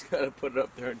just gotta put it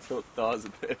up there until it thaws a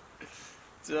bit.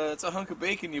 It's a hunk of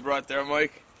bacon you brought there,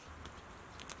 Mike.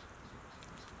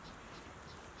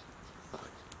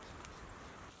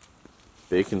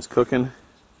 Bacon's cooking.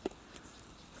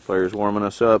 Fire's warming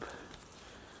us up.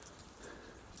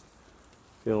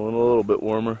 Feeling a little bit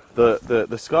warmer.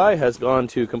 The sky has gone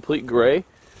to complete gray.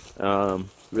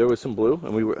 There was some blue,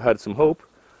 and we had some hope,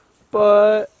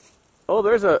 but Oh,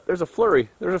 there's a flurry.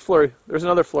 There's a flurry. There's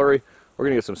another flurry. We're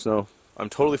gonna get some snow. I'm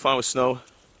totally fine with snow.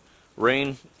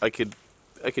 Rain, I could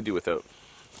do without.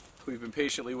 We've been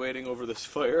patiently waiting over this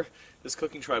fire. This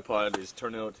cooking tripod is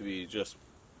turning out to be just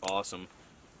awesome.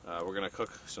 We're gonna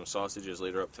cook some sausages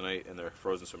later up tonight, and they're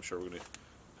frozen, so I'm sure we're gonna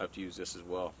have to use this as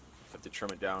well. Have to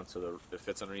trim it down so that it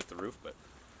fits underneath the roof. But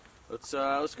let's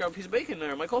grab a piece of bacon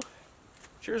there, Michael.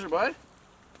 Cheers, bud.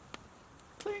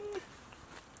 Pling.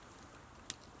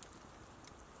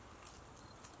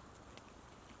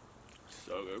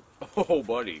 So good. Oh,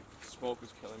 buddy. Smoke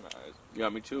is killing my eyes. Yeah,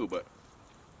 me too. But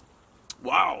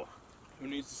wow. Who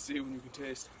needs to see when you can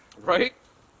taste? Right?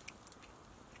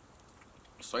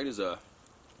 Sight is I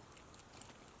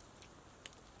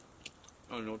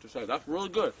don't know what to say. That's really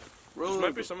good. Really, This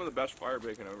might be some of the best fire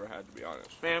bacon I've ever had, to be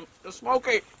honest. man, it's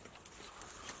smoky.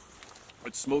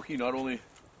 It's smoky not only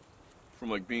from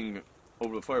like being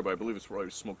over the fire, but I believe it's probably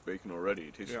smoked bacon already.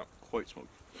 It tastes quite smoky.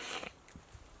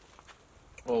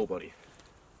 Oh, buddy.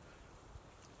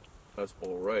 That's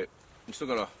all right. We still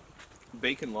got a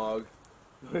bacon log.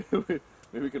 Maybe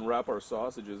we can wrap our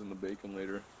sausages in the bacon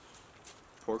later.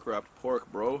 Pork wrapped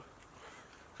pork, bro.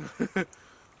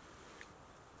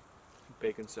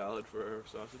 Bacon salad for our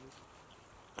sausages.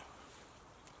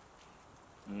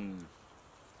 Mmm.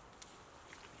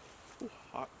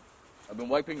 Hot. I've been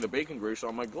wiping the bacon grease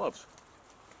on my gloves.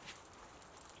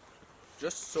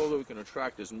 Just so that we can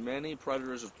attract as many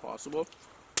predators as possible.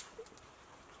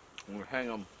 And we hang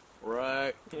them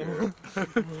right here.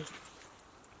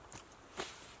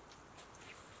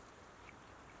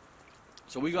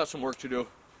 So we got some work to do,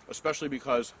 especially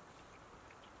because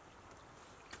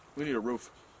we need a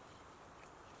roof.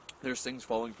 There's things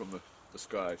falling from the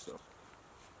sky, so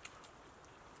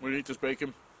we need this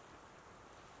bacon.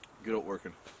 Get out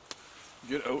working.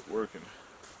 Get out working.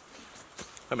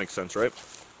 That makes sense, right?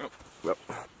 Yep. Yep.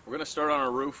 We're gonna start on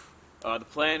our roof. The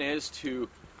plan is to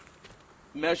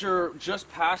measure just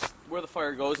past where the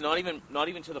fire goes, not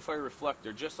even to the fire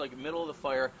reflector, just like middle of the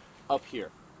fire up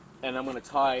here. And I'm gonna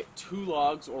tie 2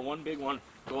 logs or one big one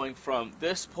going from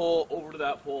this pole over to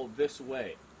that pole this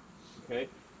way. Okay?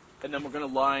 And then we're gonna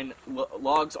line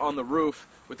logs on the roof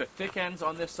with the thick ends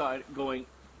on this side going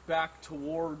back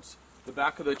towards the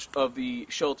back of the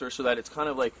shelter, so that it's kind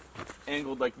of like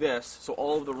angled like this, so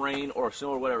all of the rain or snow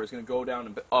or whatever is going to go down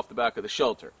and off the back of the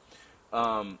shelter.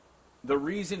 The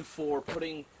reason for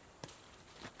putting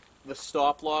the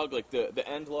stop log, like the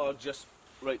end log, just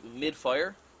right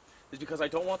mid-fire, is because I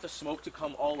don't want the smoke to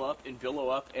come all up and billow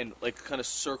up and like kind of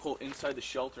circle inside the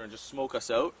shelter and just smoke us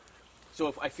out.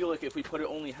 So I feel like if we put it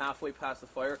only halfway past the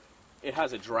fire, it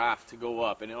has a draft to go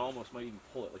up, and it almost might even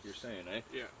pull it, like you're saying, eh?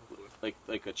 Yeah, hopefully.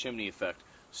 Like a chimney effect.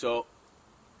 So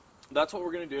that's what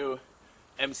we're gonna do.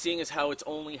 And seeing as how it's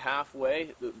only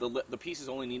halfway, the pieces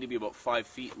only need to be about 5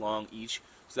 feet long each.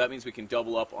 So that means we can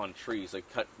double up on trees,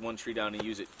 like cut one tree down and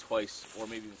use it twice, or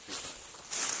maybe even 3 times.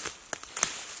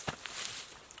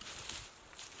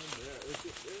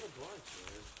 There's a bunch,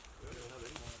 man. We don't have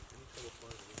any trouble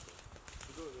finding this one.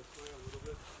 We'll go this way a little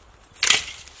bit.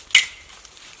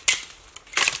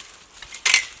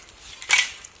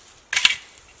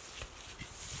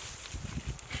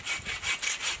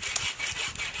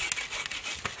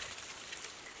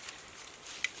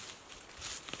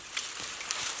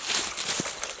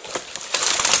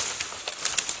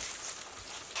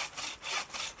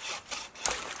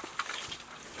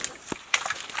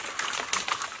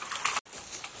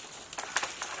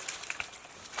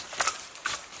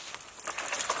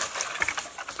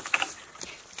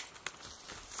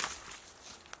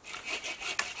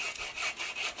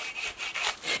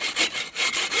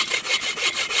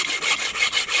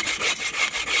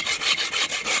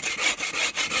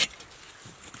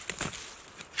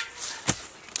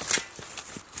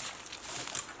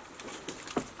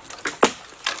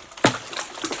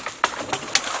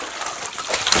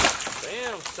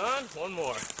 Son, one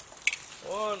more.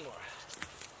 One more.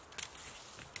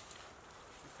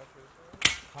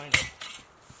 Kind of.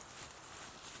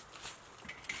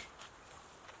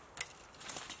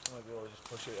 I might be able to just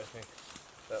push it, I think,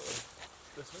 that way.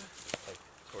 This way? Like,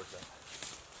 towards that.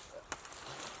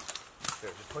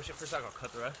 Here, just push it for a second, I'll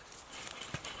cut the rest.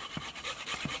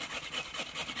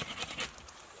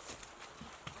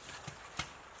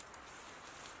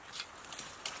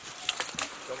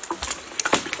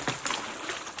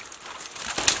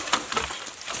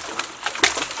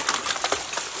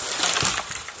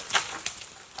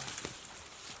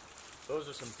 Those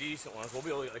are some decent ones. We'll be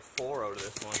able to get like 4 out of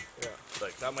this one. Yeah.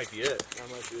 Like, that might be it. That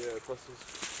might be it. Plus there's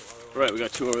a lot of Right, we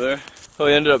got 2 over there. Well,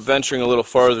 we ended up venturing a little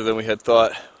farther than we had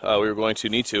thought we were going to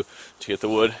need to get the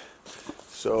wood.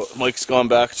 So Mike's gone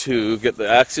back to get the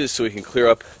axes so we can clear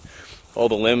up all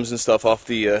the limbs and stuff off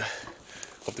the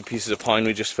pieces of pine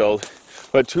we just felled.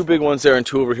 But 2 big ones there and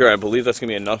 2 over here. I believe that's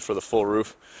gonna be enough for the full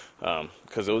roof,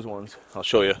 because those ones, I'll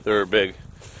show you, they're big,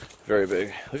 very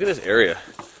big. Look at this area.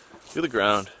 Look at the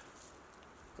ground.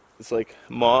 It's like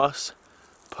moss,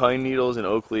 pine needles, and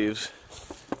oak leaves.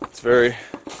 It's very,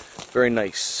 very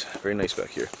nice back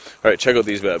here. All right, check out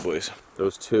these bad boys.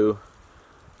 Those 2.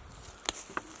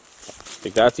 I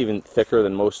think that's even thicker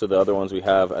than most of the other ones we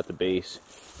have at the base.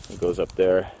 It goes up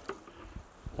there,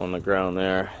 on the ground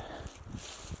there.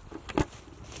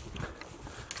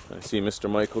 I see Mr.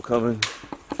 Michael coming.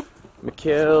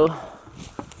 Mikhail.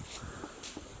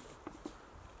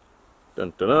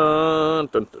 Dun dun dun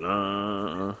dun dun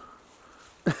dun.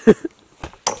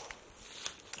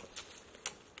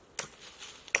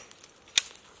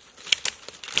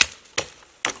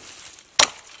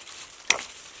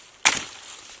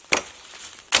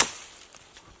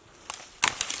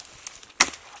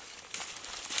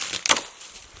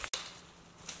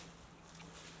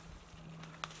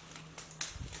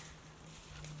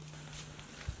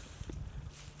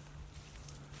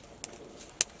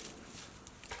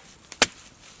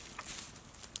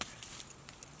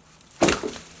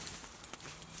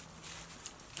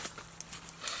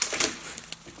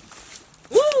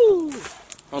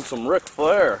 On some Ric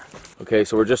Flair. Okay,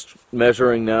 so we're just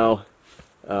measuring now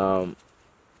the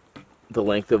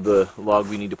length of the log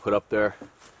we need to put up there.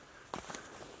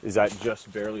 Is that just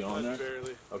barely on there?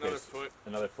 Barely. Okay, Another foot.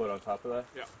 Another foot on top of that?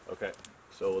 Yeah. Okay,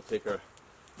 so we'll take our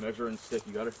measuring stick,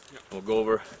 you got it? Yeah. We'll go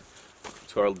over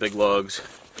to our big logs.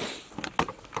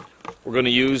 We're going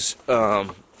to use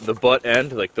the butt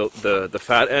end, like the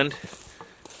fat end,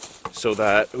 so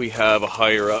that we have a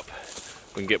higher up,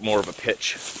 we can get more of a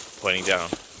pitch pointing down.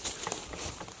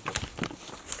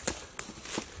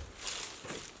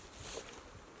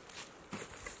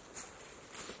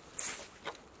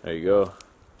 There you go.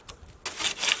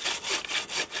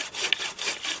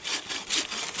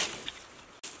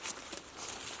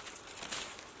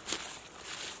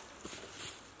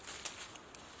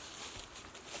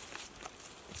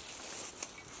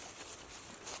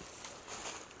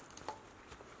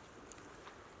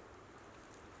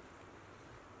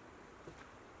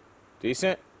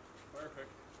 Decent? Perfect.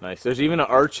 Nice. There's even an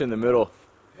arch in the middle.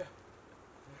 Yeah.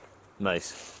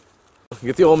 Nice.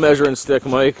 Get the old measuring stick,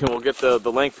 Mike, and we'll get the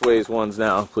lengthways ones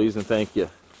now, please and thank you.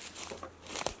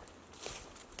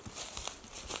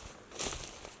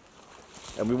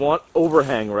 And we want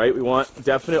overhang, right? We want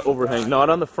definite overhang, not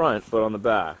on the front, but on the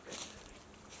back.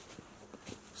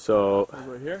 So,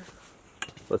 Right here?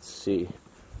 let's see.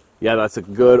 Yeah, that's a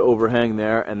good overhang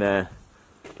there, and then,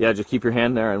 yeah, just keep your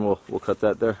hand there and we'll cut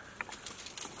that there.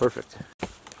 Perfect.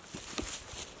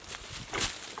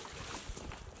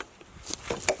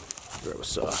 Grab a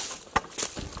saw.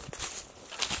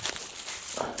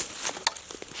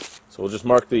 So we'll just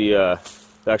mark the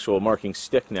actual marking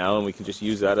stick now, and we can just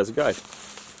use that as a guide.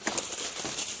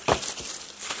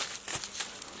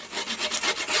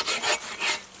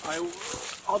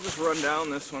 I'll just run down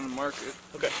this one and mark it.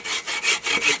 Okay.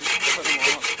 Cut them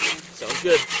all off. Sounds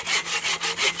good.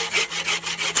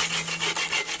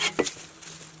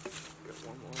 Get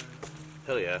one more.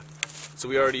 Hell yeah. So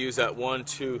we already used that 1,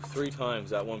 2, 3 times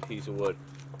that one piece of wood.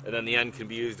 And then the end can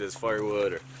be used as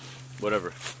firewood or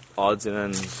whatever. Odds and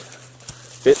ends.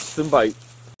 Bits and bites.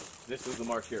 This is the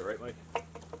mark here, right, Mike?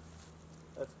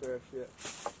 That's correct, yeah.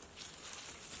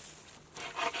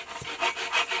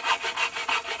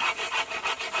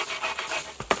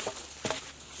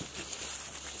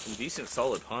 Some decent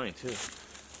solid pine, too.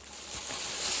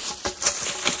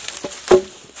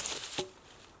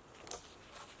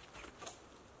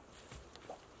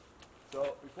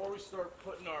 So, before we start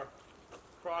putting our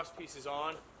cross pieces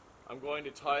on, I'm going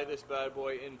to tie this bad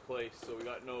boy in place so we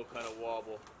got no kind of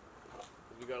wobble.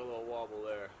 We got a little wobble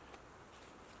there.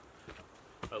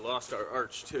 I lost our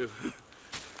arch, too.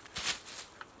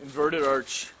 Inverted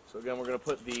arch. So again, we're going to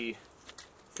put the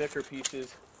thicker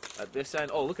pieces at this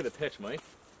end. Oh, look at the pitch, Mike.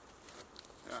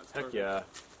 Yeah, it's Heck perfect. yeah,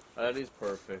 that is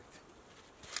perfect.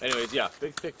 Anyways, yeah,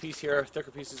 big thick piece here,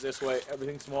 thicker pieces this way,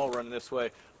 everything small running this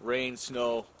way, rain,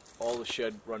 snow, all the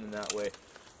shed running that way.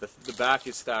 The back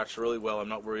is thatched really well. I'm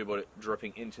not worried about it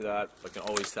dripping into that. I can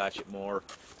always thatch it more.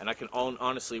 And I can,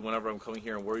 honestly, whenever I'm coming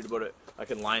here and worried about it, I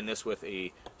can line this with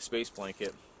a space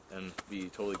blanket and be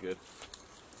totally good.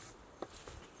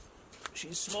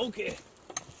 She's smoky.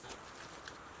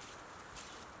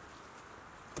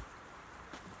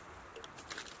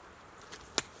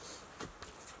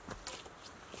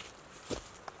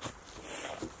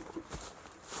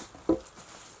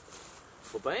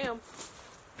 Well, bam.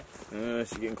 Is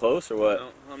she getting close or what? No,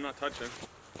 I'm not touching.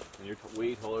 And you're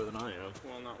way taller than I am.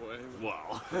 Well, not way.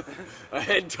 Wow. A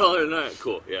head taller than that.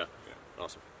 Cool, yeah.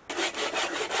 Awesome.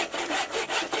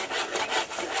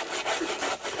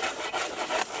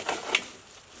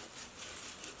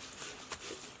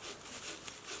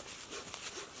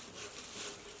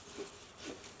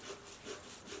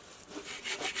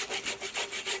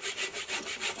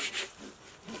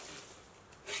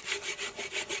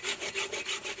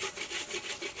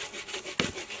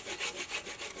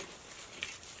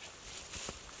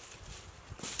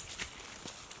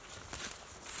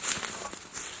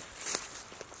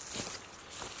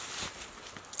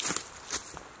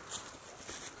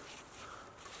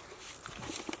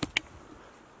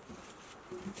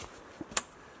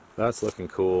 That's looking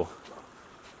cool.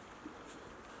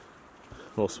 A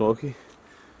little smoky.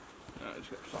 I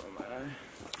just got something in my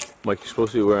eye. Mike, you're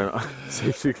supposed to be wearing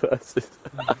safety glasses.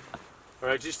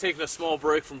 Alright, just taking a small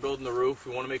break from building the roof.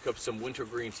 We want to make up some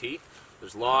wintergreen tea.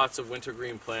 There's lots of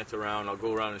wintergreen plants around. I'll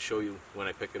go around and show you when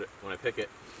I pick it.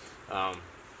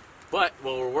 But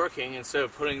while we're working, instead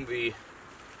of putting the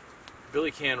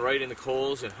billy can right in the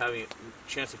coals and having a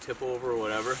chance to tip over or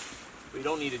whatever, we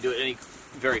don't need to do it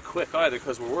very quick either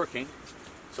because we're working.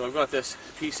 So I've got this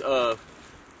piece of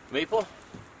maple.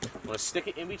 I'm going to stick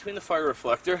it in between the fire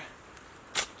reflector.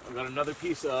 I've got another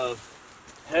piece of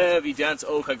heavy dense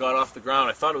oak I got off the ground.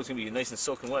 I thought it was going to be nice and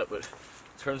soaking wet, but it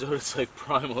turns out it's like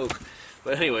prime oak.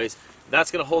 But anyways, that's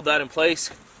going to hold that in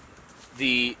place.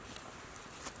 The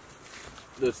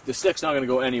stick's not going to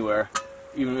go anywhere,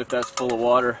 even if that's full of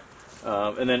water.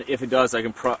 And then if it does, I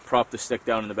can prop the stick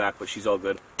down in the back, but she's all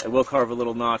good. I will carve a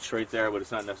little notch right there, but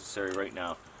it's not necessary right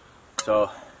now. So,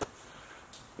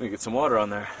 let me get some water on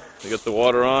there. We got the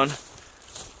water on,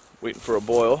 waiting for a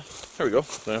boil. There we go,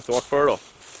 don't have to walk far at all.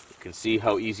 You can see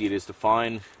how easy it is to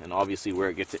find, and obviously where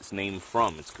it gets its name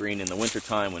from. It's green in the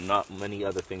wintertime when not many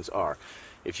other things are.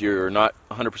 If you're not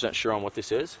 100% sure on what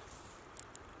this is,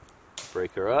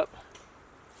 break her up.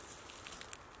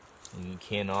 And you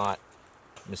cannot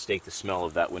mistake the smell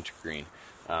of that wintergreen.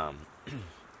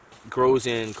 Grows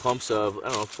in clumps of, I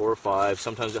don't know, 4 or 5.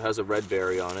 Sometimes it has a red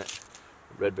berry on it.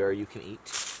 Red berry you can eat.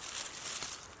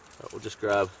 We'll just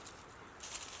grab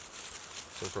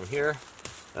some from here,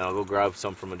 and I'll go grab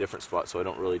some from a different spot so I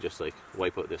don't really just like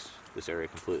wipe out this area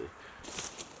completely.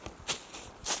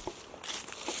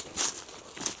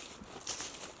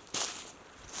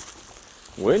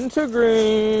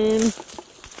 Wintergreen!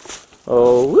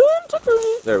 Oh,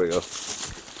 wintergreen! There we go.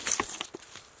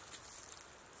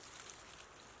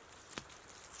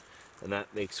 And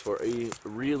that makes for a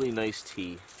really nice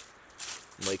tea.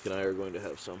 Mike and I are going to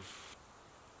have some.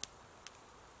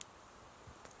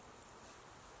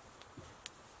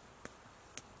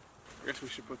 I guess we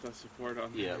should put that support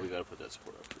on there. Yeah, we got to put that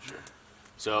support up for sure.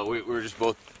 So we were just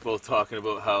both talking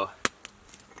about how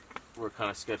we're kind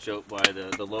of sketched out by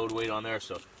the load weight on there.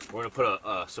 So we're going to put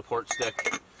a support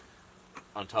stick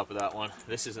on top of that one.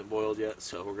 This isn't boiled yet,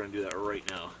 so we're going to do that right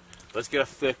now. Let's get a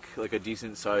thick, like a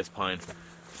decent sized pine.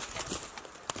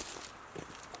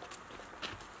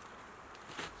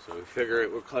 So we figure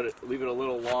we'll cut it, leave it a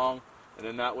little long, and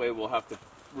then that way we'll have to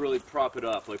really prop it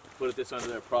up. Like put this under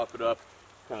there, prop it up,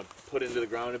 kind of put it into the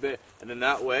ground a bit, and then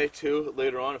that way too,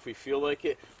 later on, if we feel like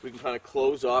it, we can kind of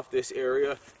close off this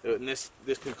area, and this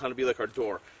can kind of be like our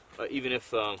door. Even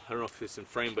if, I don't know if it's in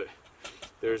frame, but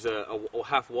there's a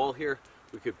half wall here,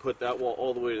 we could put that wall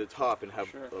all the way to the top and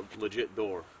have a legit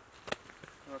door.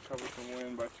 I'll cover from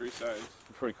wind by 3 sides.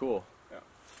 Pretty cool. Yeah.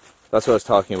 That's what I was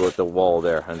talking about, the wall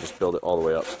there, and just build it all the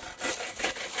way up.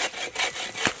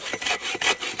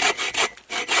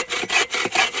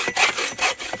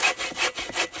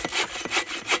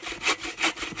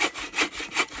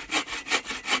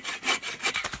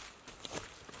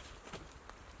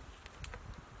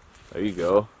 There you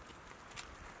go.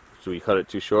 Should we cut it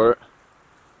too short?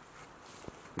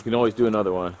 You can always do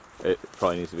another one. It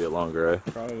probably needs to be a longer, eh?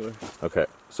 Probably. Okay,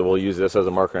 so we'll use this as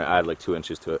a marker and add like 2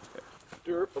 inches to it.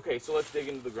 Okay, so let's dig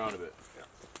into the ground a bit. Yeah.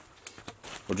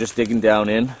 We're just digging down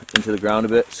into the ground a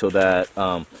bit so that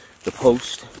the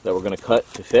post that we're going to cut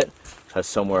to fit has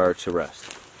somewhere to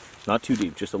rest. Not too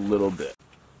deep, just a little bit.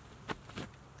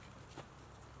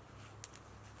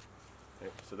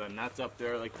 Okay, so then that's up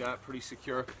there like that, pretty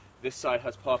secure. This side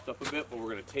has popped up a bit, but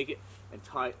we're going to take it and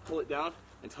pull it down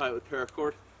and tie it with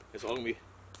paracord. It's all going to be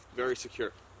very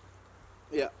secure.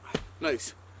 Yeah,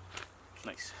 nice.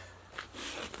 Nice.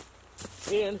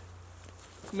 And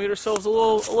we made ourselves a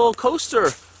little coaster.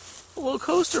 A little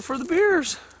coaster for the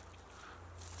beers.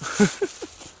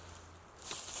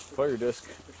 Fire disc.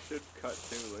 We should cut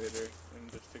too later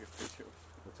and just take a picture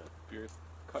of beers.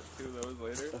 cut two of those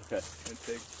later. Okay. And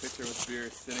take a picture with beer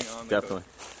sitting on the Definitely.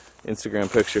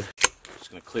 Instagram picture. Just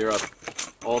gonna clear up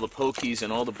all the pokies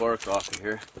and all the bark off of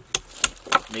here.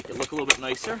 Make it look a little bit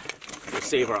nicer. We'll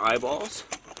save our eyeballs.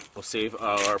 We'll save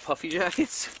our puffy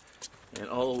jackets. And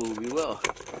all will be well.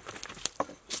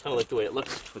 Kind of like the way it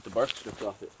looks with the bark stripped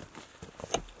off it.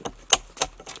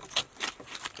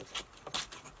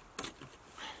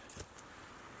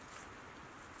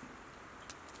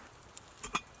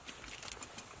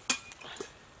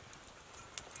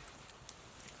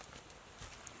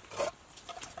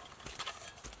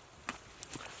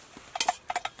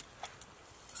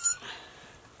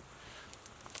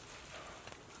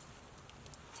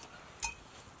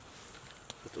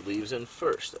 Put the leaves in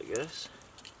first, I guess.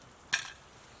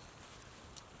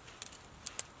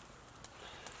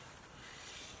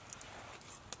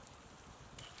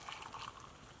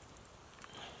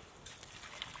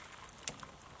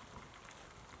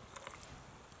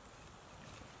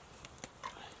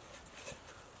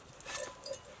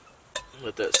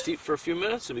 Let that steep for a few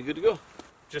minutes and be good to go.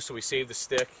 Just so we save the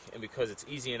stick, and because it's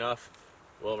easy enough,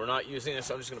 well, we're not using this,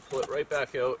 I'm just going to pull it right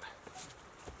back out,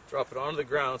 drop it onto the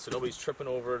ground so nobody's tripping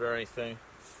over it or anything,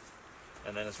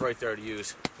 and then it's right there to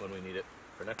use when we need it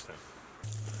for next time.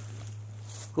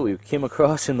 Oh, we came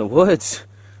across in the woods,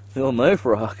 the old knife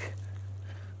rock.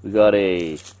 We got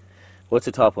a, what's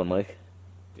the top one, Mike?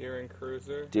 Deering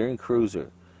Cruiser. Deering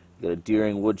Cruiser. We got a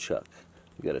Deering Woodchuck.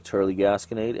 We got a Turley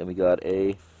Gasconade, and we got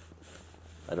a,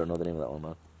 I don't know the name of that one,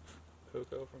 man.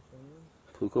 Puko from Finland.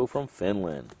 Puko from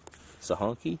Finland.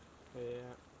 Sahonki?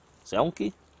 Yeah.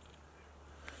 Sahonki?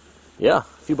 Yeah, a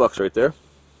few bucks right there. A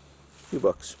few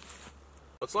bucks.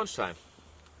 It's lunchtime.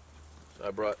 So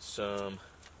I brought some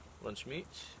lunch meat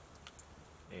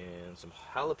and some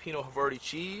jalapeno Havarti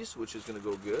cheese, which is going to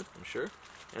go good, I'm sure.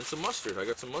 And some mustard. I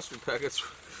got some mustard packets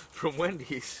from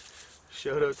Wendy's.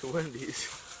 Shout out to Wendy's.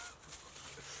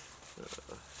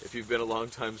 If you've been a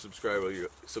long-time subscriber,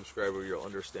 you'll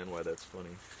understand why that's funny.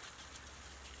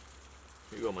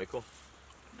 Here you go, Michael.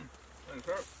 Thanks,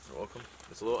 sir. You're welcome.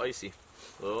 It's a little icy.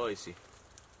 A little icy.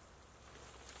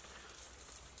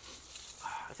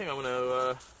 I think I'm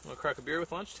gonna crack a beer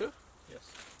with lunch too.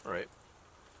 Yes. All right.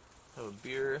 Have a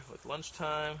beer with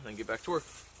lunchtime, and then get back to work.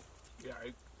 Yeah,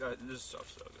 this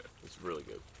stuff's so good. It's really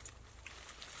good.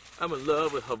 I'm in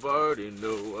love with Havarti.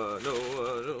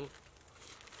 No.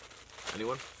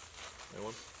 Anyone?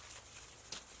 Anyone?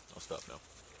 I'll stop now.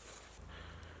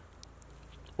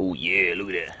 Oh yeah, look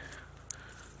at that.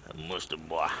 That mustard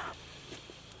boy.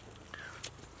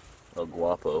 El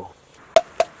Guapo.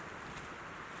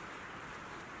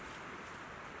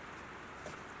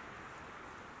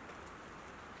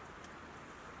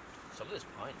 Some of this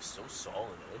pine is so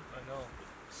solid, eh? I know.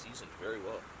 It's seasoned very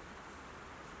well.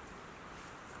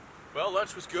 Well,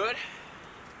 lunch was good.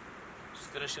 Just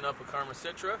finishing up a Karma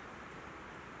Citra.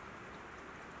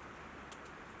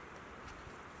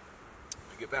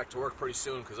 Get back to work pretty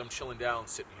soon because I'm chilling down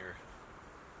sitting here.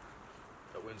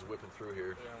 That wind's whipping through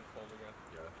here. Yeah, I'm cold again.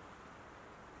 Yeah.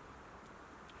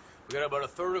 We got about a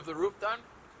third of the roof done,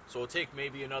 so we'll take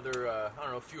maybe another, I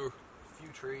don't know, a few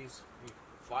trees, maybe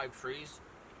 5 trees.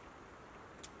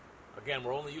 Again,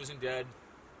 we're only using dead.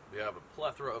 We have a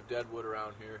plethora of dead wood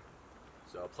around here.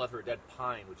 So a plethora of dead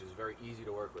pine, which is very easy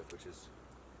to work with, which is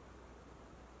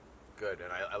good.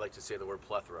 And I like to say the word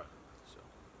plethora. So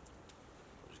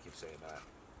I'll just keep saying that.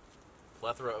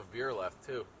 Plethora of beer left,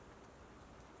 too.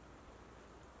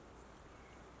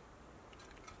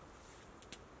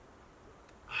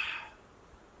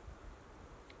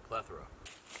 Plethora.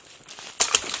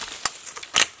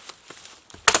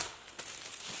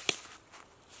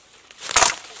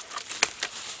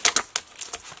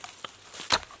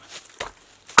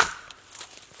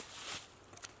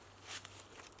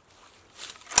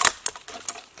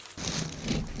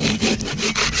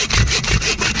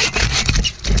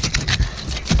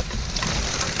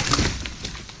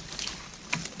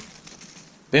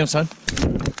 Damn, son.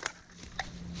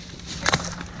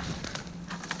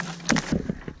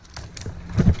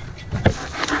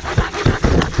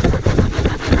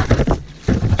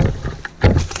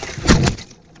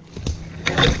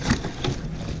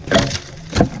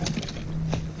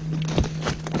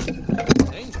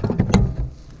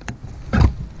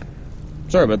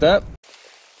 Sorry about that.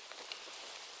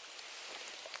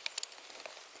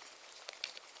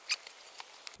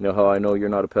 You know how I know you're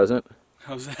not a peasant?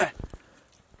 How's that?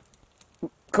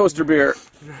 Coaster beer.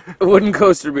 A wooden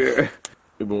coaster beer.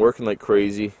 We've been working like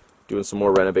crazy, doing some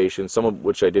more renovations, some of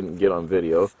which I didn't get on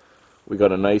video. We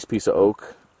got a nice piece of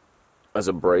oak as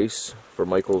a brace for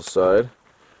Michael's side,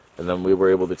 and then we were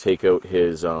able to take out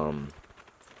his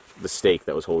the stake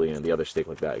that was holding in, the other stake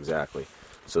like that, exactly.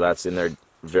 So that's in there,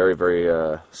 very,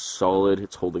 very solid.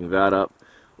 It's holding that up.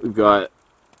 We've got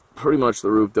pretty much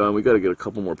the roof done. We got to get a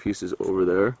couple more pieces over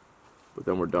there, but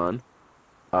then we're done.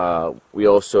 We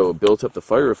also built up the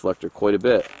fire reflector quite a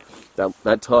bit.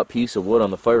 That top piece of wood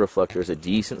on the fire reflector is a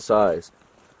decent size.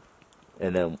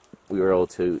 And then we were able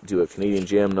to do a Canadian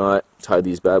jam knot, tie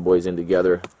these bad boys in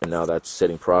together, and now that's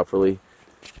sitting properly.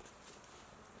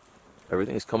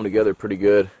 Everything's coming together pretty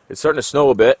good. It's starting to snow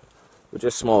a bit, but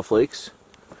just small flakes.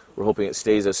 We're hoping it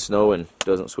stays as snow and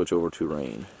doesn't switch over to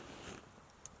rain.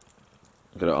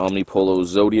 Got an Omnipolo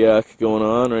Zodiac going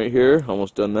on right here.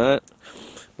 Almost done that.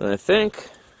 And I think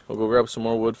we'll go grab some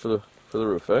more wood for the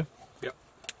roof, eh? Yep.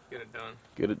 Get it done.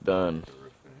 Get it done.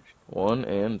 One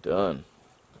and done.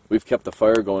 We've kept the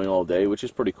fire going all day, which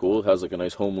is pretty cool. It has like a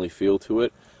nice homely feel to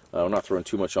it. We're not throwing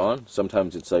too much on.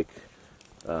 Sometimes it's like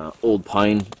old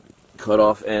pine cut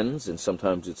off ends, and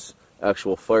sometimes it's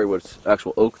actual firewood,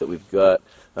 actual oak that we've got.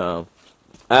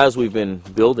 As we've been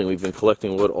building, we've been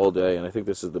collecting wood all day, and I think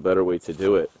this is the better way to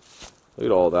do it. Look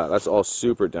at all that. That's all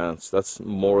super dense. That's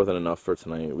more than enough for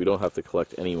tonight. We don't have to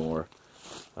collect any more.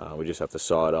 We just have to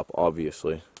saw it up,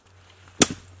 obviously.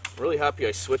 Really happy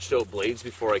I switched out blades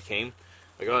before I came.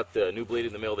 I got the new blade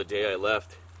in the mail the day I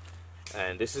left,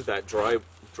 and this is that dry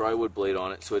wood blade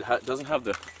on it, so it doesn't have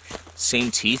the same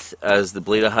teeth as the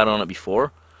blade I had on it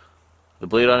before. The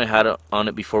blade I had on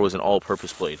it before was an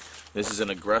all-purpose blade. This is an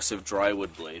aggressive dry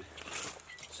wood blade.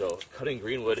 So cutting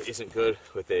green wood isn't good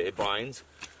with it. It binds,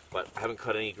 but I haven't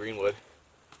cut any green wood,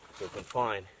 so it's been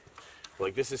fine.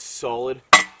 Like, this is solid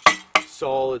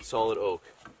oak,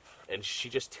 and she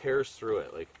just tears through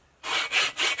it. Like,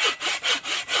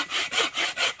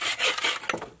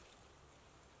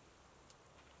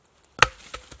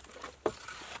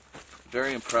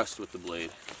 very impressed with the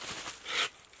blade.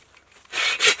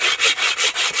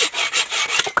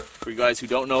 For you guys who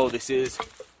don't know, this is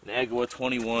an Agua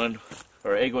 21,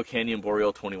 or Agua Canyon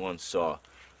Boreal 21 saw.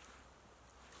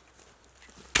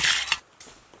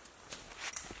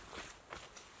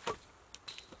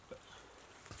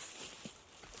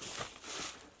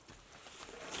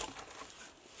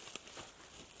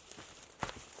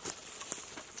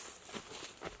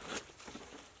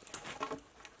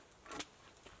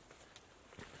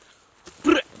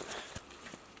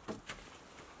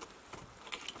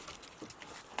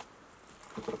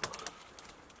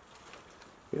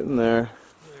 Getting there.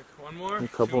 One more? A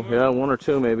couple, yeah, one or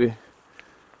two maybe.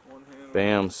 One hand.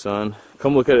 Bam, son.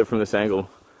 Come look at it from this angle.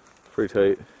 Pretty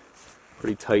tight.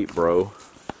 Pretty tight, bro.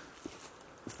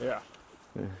 Yeah.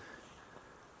 Yeah,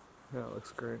 it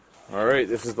looks great. Alright,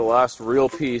 this is the last real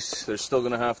piece. There's still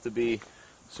going to have to be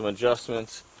some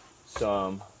adjustments,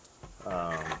 some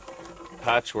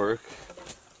patchwork,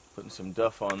 putting some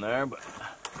duff on there, but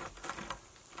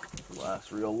the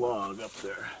last real log up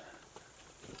there.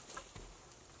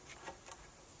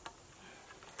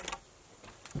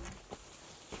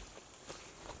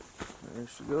 There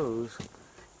she goes.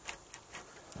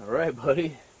 Alright,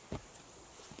 buddy.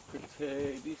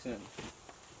 Pretty decent.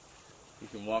 You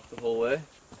can walk the whole way.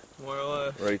 More or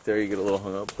less. Right there you get a little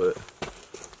hung up, but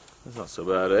that's not so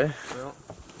bad, eh? No.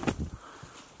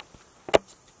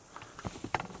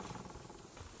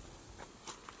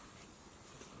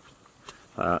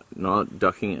 Not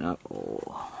ducking at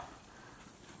all.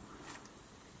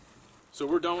 So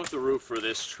we're done with the roof for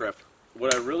this trip.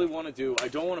 What I really want to do, I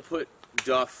don't want to put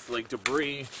duff, like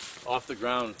debris off the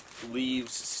ground,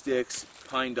 leaves, sticks,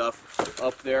 pine duff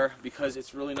up there, because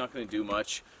it's really not going to do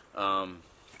much.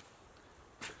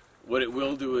 What it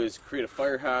will do is create a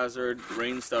fire hazard,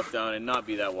 rain stuff down, and not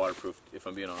be that waterproof, if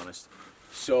I'm being honest.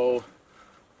 So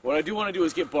what I do want to do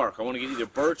is get bark. I want to get either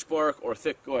birch bark or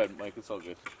thick, go ahead Mike, it's all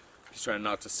good. He's trying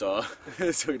not to saw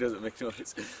so he doesn't make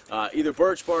noise. Either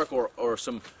birch bark or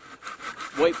some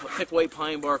thick white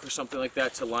pine bark or something like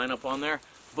that to line up on there.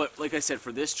 But like I said,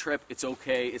 for this trip, it's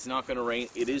okay. It's not going to rain.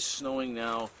 It is snowing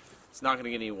now. It's not going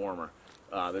to get any warmer.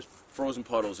 There's frozen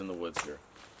puddles in the woods here.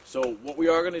 So what we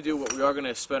are going to do, what we are going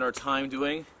to spend our time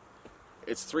doing,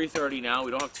 it's 3:30 now.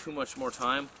 We don't have too much more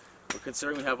time. We're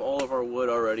considering we have all of our wood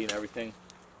already and everything.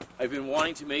 I've been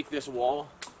wanting to make this wall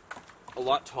a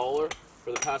lot taller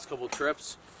for the past couple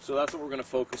trips, so that's what we're going to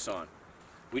focus on.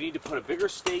 We need to put a bigger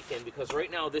stake in, because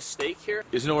right now this stake here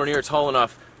is nowhere near tall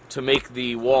enough to make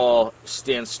the wall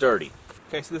stand sturdy.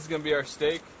 Okay, so this is going to be our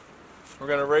stake. We're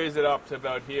going to raise it up to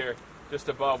about here, just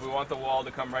above. We want the wall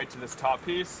to come right to this top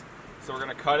piece, so we're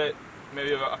going to cut it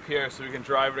maybe up here so we can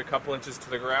drive it a couple inches to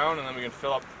the ground, and then we can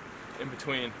fill up in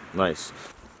between. Nice.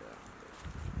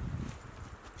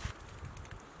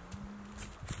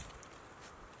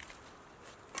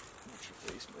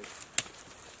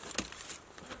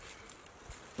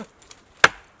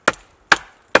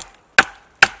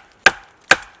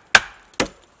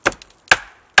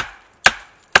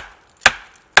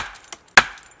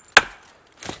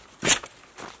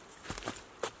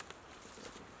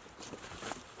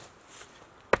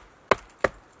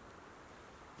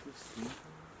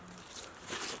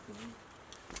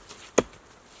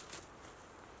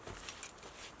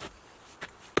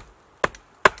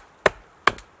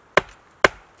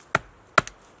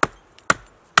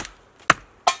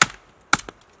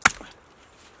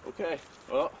 Okay,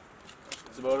 well,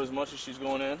 it's about as much as she's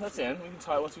going in. That's in. We can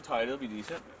tie, once we tie it, it'll be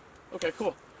decent. Okay,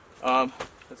 cool.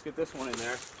 Let's get this one in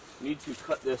there. Need to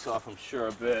cut this off, I'm sure,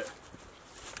 a bit.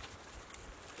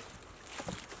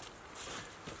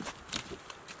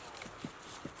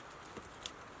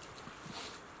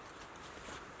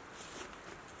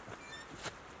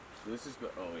 This is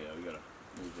good. Oh yeah, we gotta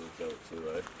move those out too,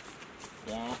 right?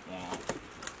 Yeah, yeah.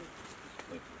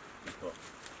 Thank you. Cool.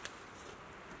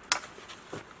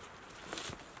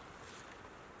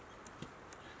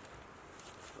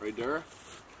 Right there?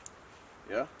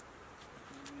 Yeah?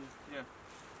 Yeah.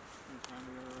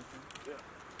 Yeah.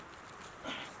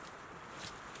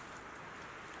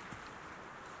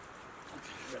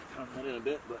 Okay, I gotta pound that in a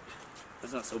bit, but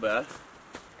that's not so bad.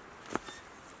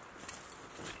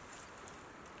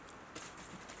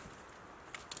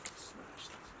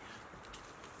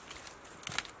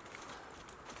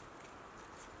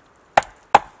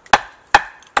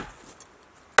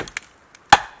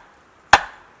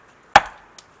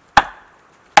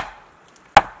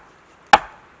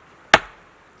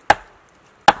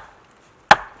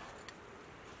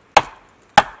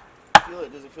 Feel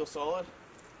it? Does it feel solid?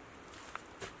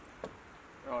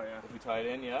 Oh yeah. If we tie it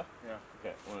in, yeah? Yeah.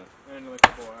 Okay, one. And like a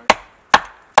black.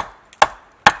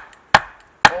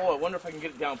 Oh, I wonder if I can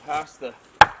get it down past the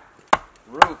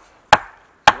roof. So you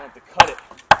don't have to cut it.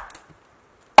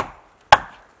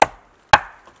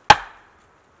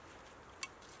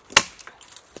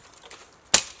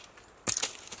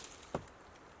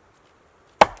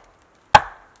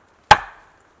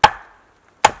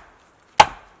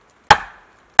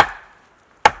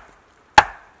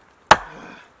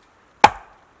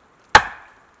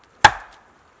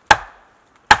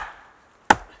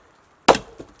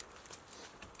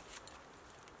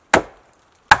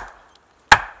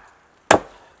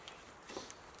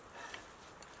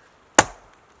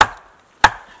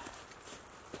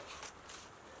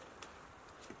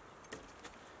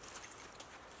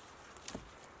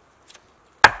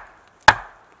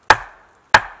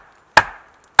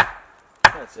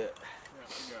 That's it.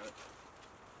 Yeah, you got it.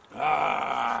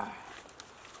 Ah.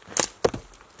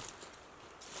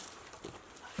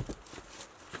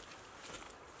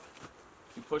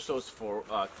 You push those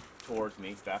towards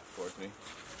me, back towards me.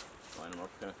 Line them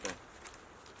up, kind of thing.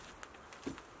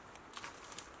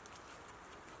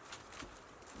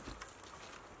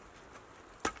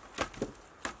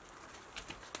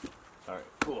 All right,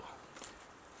 cool.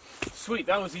 Sweet,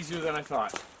 that was easier than I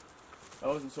thought. That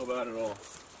wasn't so bad at all.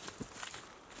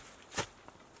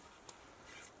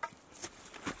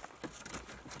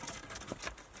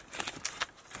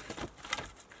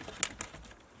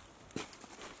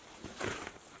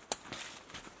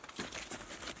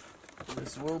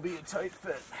 This will be a tight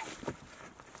fit.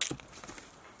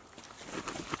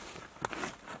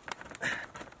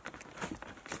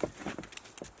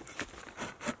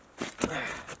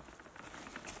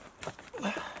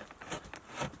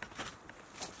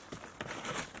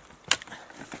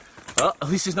 Well, at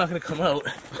least it's not going to come out.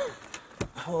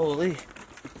 Holy.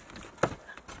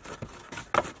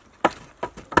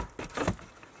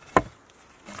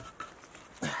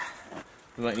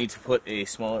 We might need to put a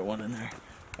smaller one in there,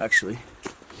 actually.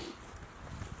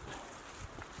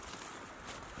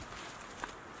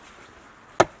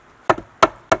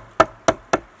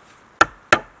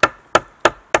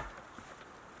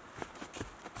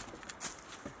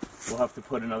 We'll have to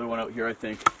put another one out here, I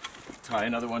think. Tie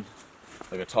another one,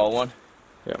 like a tall one.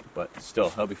 Yeah. But still,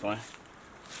 that'll be fine.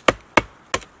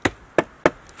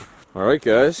 Alright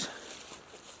guys,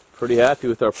 pretty happy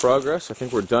with our progress. I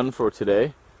think we're done for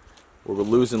today. We're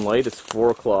losing light, it's 4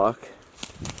 o'clock.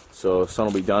 So sun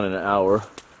will be done in an hour.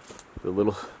 The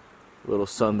little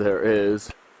sun there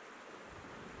is.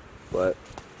 But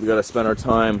we gotta spend our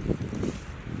time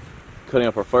cutting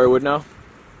up our firewood now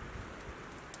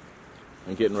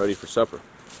and getting ready for supper.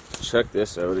 Check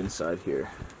this out inside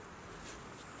here.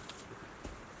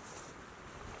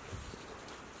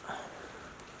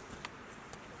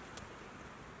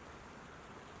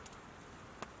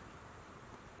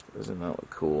 Doesn't that look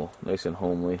cool? Nice and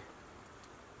homely.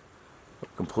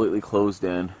 Completely closed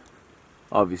in.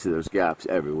 Obviously there's gaps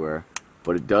everywhere,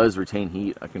 but it does retain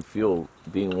heat. I can feel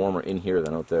being warmer in here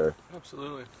than out there.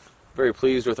 Absolutely. Very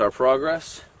pleased with our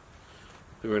progress.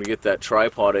 We're going to get that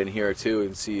tripod in here too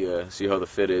and see how the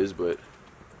fit is, but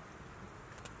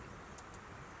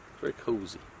very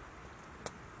cozy.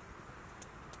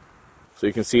 So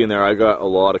you can see in there I got a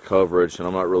lot of coverage and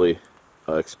I'm not really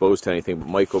exposed to anything, but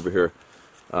Mike over here,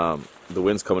 the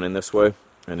wind's coming in this way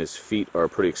and his feet are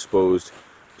pretty exposed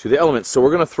to the elements. So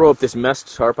we're going to throw up this mesh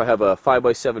tarp. I have a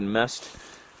 5x7 mesh,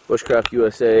 Bushcraft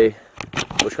USA.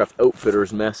 Bushcraft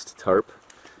Outfitters messed tarp,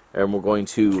 and we're going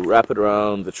to wrap it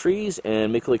around the trees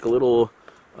and make like a little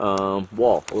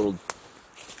wall, a little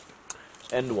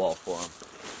end wall for them.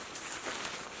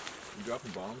 You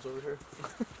dropping bombs over here?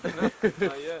 No,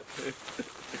 not yet.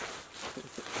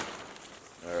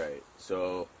 Alright,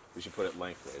 so we should put it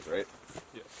lengthways, right?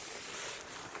 Yeah.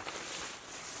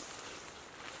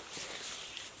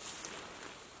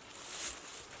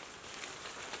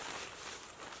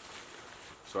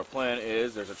 So our plan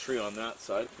is, there's a tree on that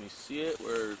side. Can you see it?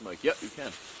 Where's Mike? Yep, you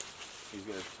can. He's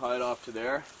going to tie it off to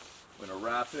there. I'm going to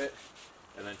wrap it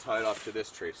and then tie it off to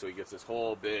this tree so he gets this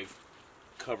whole big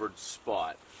covered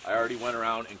spot. I already went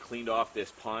around and cleaned off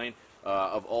this pine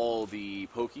of all the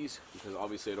pokies because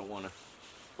obviously I don't want to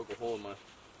poke a hole in my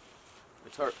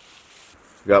tarp.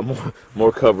 Got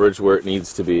more coverage where it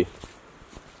needs to be.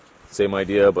 Same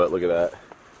idea, but look at that.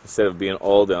 Instead of being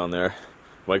all down there,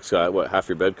 Mike's got, what, half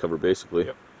your bed covered basically.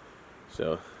 Yep.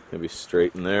 So, maybe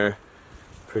straight in there.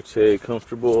 Pretty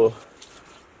comfortable.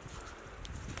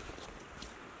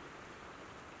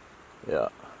 Yeah.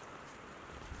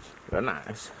 Very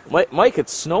nice. Mike,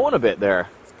 it's snowing a bit there.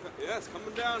 Yeah, it's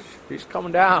coming down. He's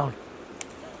coming down.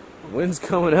 Wind's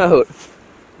coming out.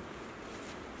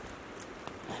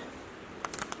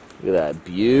 Look at that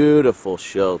beautiful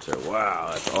shelter. Wow,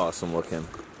 that's awesome looking.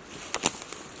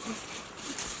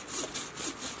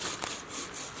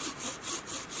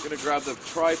 Gonna grab the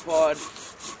tripod,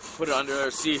 put it under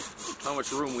there, see how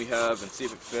much room we have, and see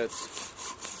if it fits.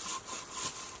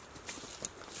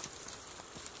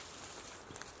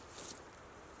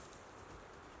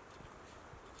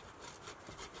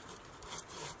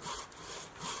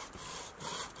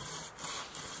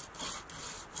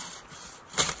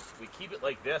 We keep it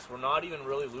like this. We're not even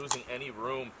really losing any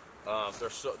room. They're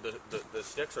so the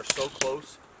sticks are so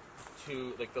close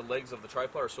to, like, the legs of the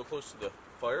tripod are so close to the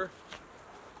fire.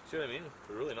 See what I mean?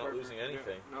 We're really not losing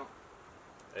anything. Yeah, no.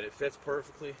 And it fits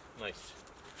perfectly. Nice.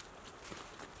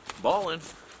 Ballin'.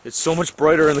 It's so much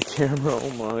brighter in the camera.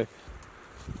 Oh my.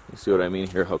 You see what I mean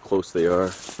here? How close they are.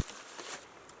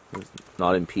 It's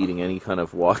not impeding any kind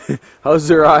of walk. How's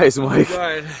their eyes, Mike?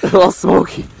 Right. They're all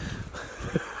smoky.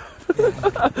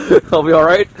 I'll be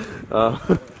alright.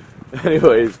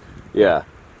 Anyways, yeah.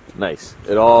 Nice.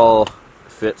 It all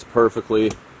fits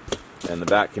perfectly. And the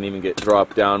back can even get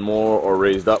dropped down more or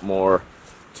raised up more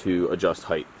to adjust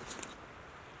height.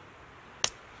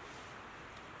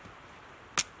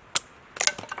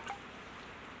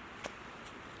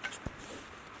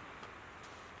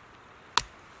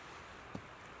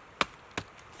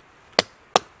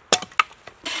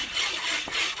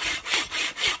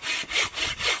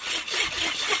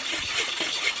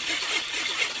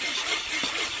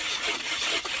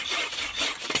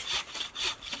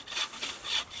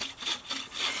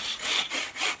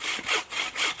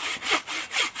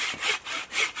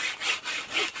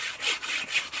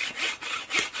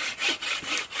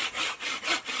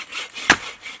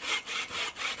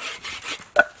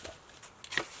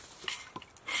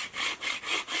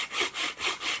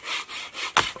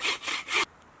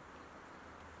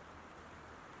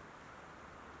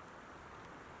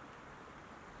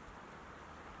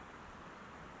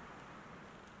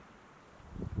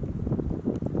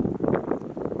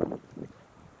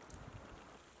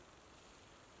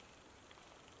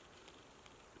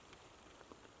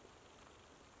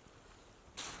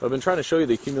 I've been trying to show you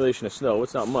the accumulation of snow.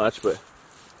 It's not much, but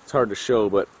it's hard to show,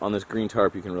 but on this green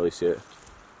tarp you can really see it.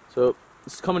 So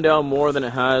it's coming down more than it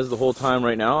has the whole time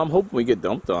right now. I'm hoping we get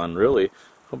dumped on, really.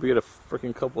 Hope we get a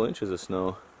freaking couple inches of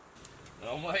snow.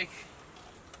 Well, Mike,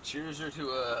 cheers her to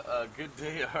a good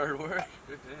day of hard work.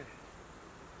 Good day.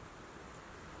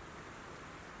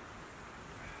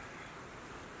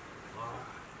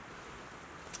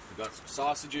 We got some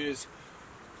sausages,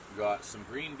 we got some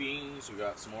green beans, we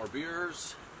got some more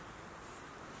beers.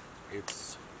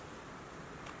 It's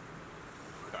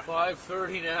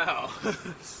 5:30 now.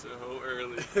 So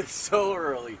early. So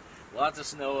early. Lots of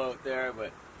snow out there,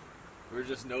 but we're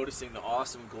just noticing the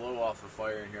awesome glow off the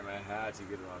fire in here, and I had to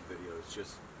get it on video. It's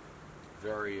just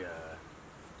very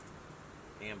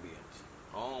ambient.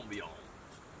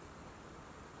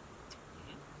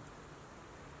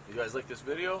 You guys like this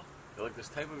video? You like this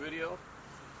type of video?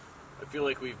 I feel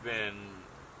like we've been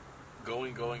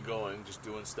going, just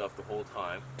doing stuff the whole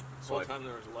time. The whole time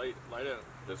there was light out.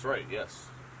 That's right, yes.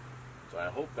 So I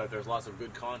hope that there's lots of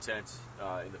good content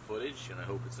in the footage, and I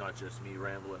hope it's not just me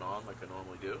rambling on like I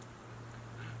normally do.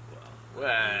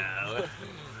 Well,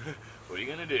 what are you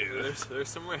gonna do? There's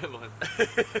some rambling.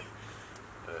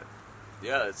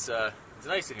 Yeah, it's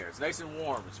nice in here. It's nice and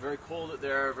warm. It's very cold out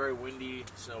there, very windy,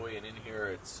 snowy, and in here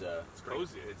it's great.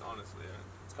 Cozy. It's honestly,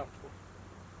 It's comfortable.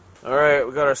 Alright,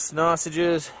 we got our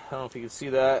sausages. I don't know if you can see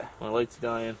that. My light's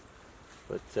dying.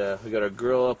 But we got our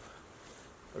grills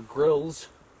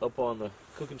up on the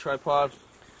cooking tripod.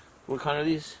 What kind are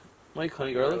these, Mike?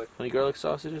 Honey garlic? Honey garlic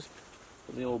sausages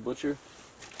from the old butcher.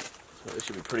 So they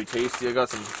should be pretty tasty. I got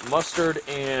some mustard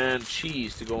and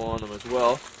cheese to go on them as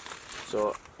well.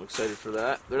 So I'm excited for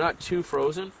that. They're not too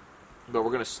frozen, but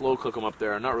we're going to slow cook them up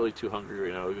there. I'm not really too hungry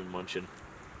right now, even munching.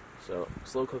 So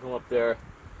slow cook them up there.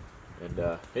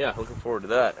 And yeah, looking forward to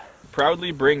that.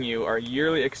 Proudly bring you our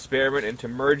yearly experiment into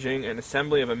merging an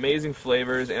assembly of amazing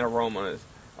flavors and aromas.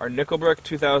 Our Nickelbrook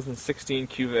 2016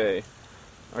 Cuvée.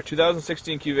 Our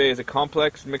 2016 Cuvée is a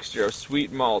complex mixture of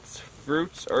sweet malts,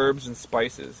 fruits, herbs, and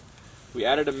spices. We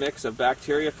added a mix of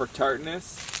bacteria for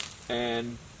tartness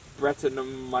and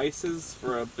Brettanomyces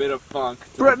for a bit of funk.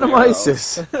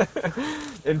 Brettanomyces!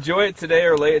 Enjoy it today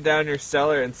or lay it down in your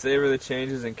cellar and savor the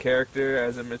changes in character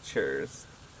as it matures.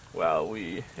 Well,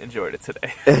 we enjoyed it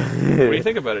today. What do you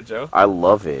think about it, Joe? I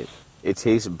love it. It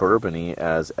tastes bourbony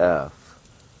as F.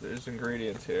 There's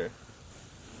ingredients here.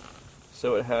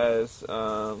 So it has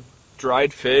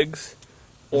dried figs,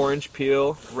 orange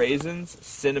peel, raisins,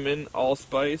 cinnamon,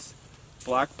 allspice,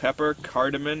 black pepper,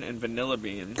 cardamom, and vanilla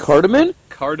beans. Cardamom?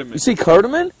 Cardamom. You say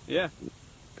cardamom? Yeah.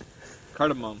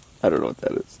 Cardamom. I don't know what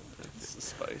that is. It's a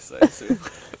spice, I assume.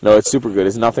 No, it's super good.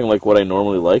 It's nothing like what I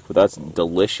normally like, but that's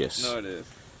delicious. No, it is.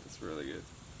 It's really good.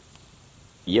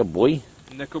 Yeah, boy.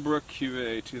 Nickelbrook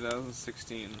Cuvée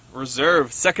 2016.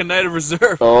 Reserve. Second night of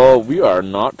reserve. Oh, we are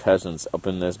not peasants up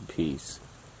in this piece.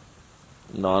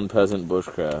 Non-peasant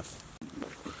bushcraft.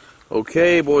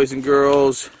 Okay, boys and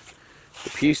girls. The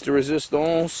piece de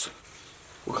resistance.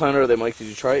 What kind are they, Mike? Did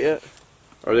you try it yet?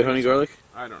 Are they honey garlic?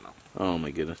 I don't know. Oh,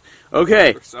 my goodness.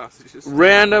 Okay. For sausages.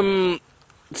 Random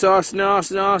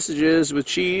sausages with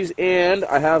cheese, and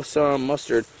I have some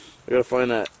mustard. I gotta find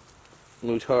that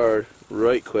moutarde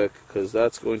right quick, because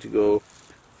that's going to go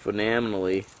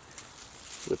phenomenally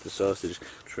with the sausage.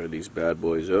 Try these bad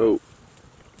boys out.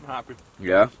 I'm happy.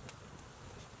 Yeah?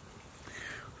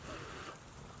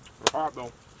 They're hot,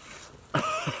 though.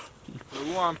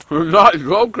 They're warm. You're not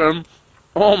joking.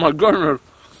 Oh my goodness.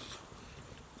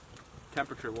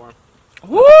 Temperature warm.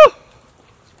 Woo!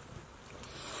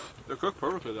 They're cooked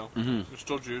perfectly, though. Mm-hmm. They're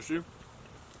still juicy.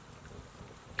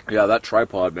 Yeah, that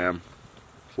tripod, man.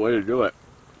 It's the way to do it.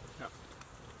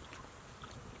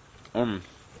 Yeah.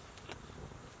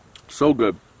 So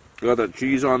good. Got that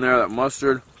cheese on there, that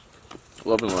mustard.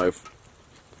 Loving life.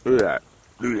 Look at that.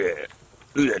 Look at that.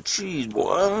 Look at that cheese,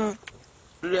 boy.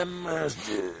 Look at that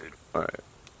mustard. Alright.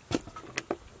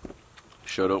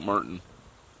 Shout out Martin.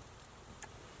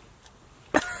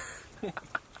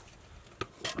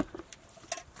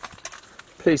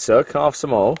 Pizza, cough some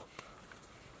more.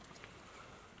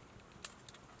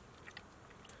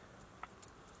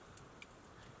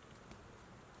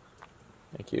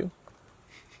 Thank you.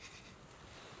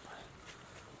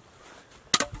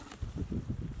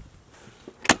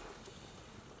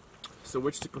 So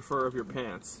which do you prefer of your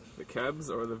pants? The Kebs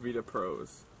or the Vita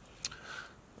Pros?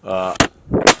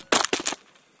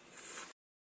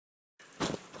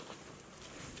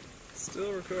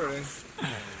 Still recording.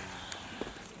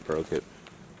 Broke it.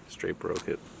 Straight broke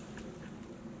it.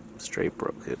 Straight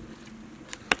broke it.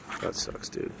 That sucks,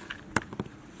 dude.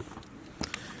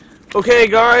 Okay,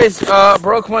 guys,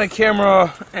 broke my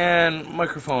camera and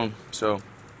microphone, so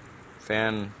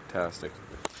fantastic.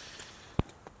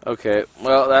 Okay,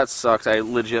 well, that sucked. I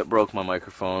legit broke my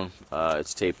microphone.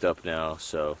 It's taped up now,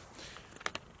 so...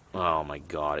 Oh my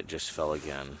god, it just fell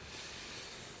again.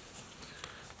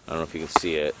 I don't know if you can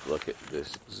see it. Look at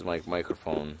this. This is my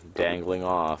microphone dangling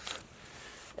off.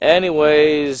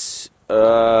 Anyways,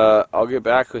 I'll get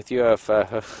back with you if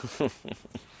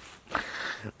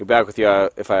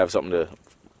if I have something to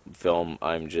film.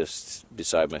 I'm just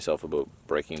beside myself about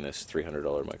breaking this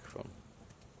 $300 microphone.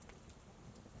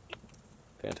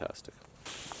 Fantastic.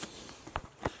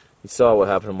 You saw what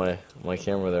happened to my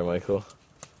camera there, Michael.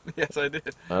 Yes, I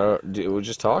did. We were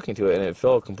just talking to it, and it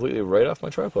fell completely right off my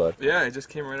tripod. Yeah, it just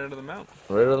came right out of the mount.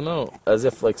 Right out of the mount. As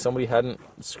if, like, somebody hadn't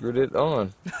screwed it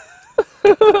on.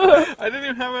 I didn't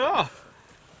even have it off.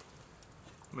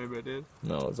 Maybe I did.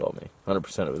 No, it was all me.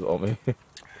 100% it was all me.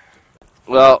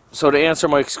 Well, so to answer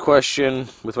Mike's question,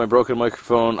 with my broken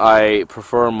microphone, I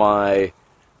prefer my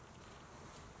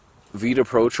Vita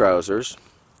Pro trousers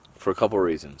for a couple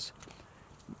reasons.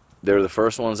 They're the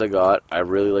first ones I got. I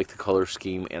really like the color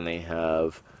scheme, and they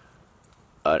have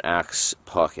an axe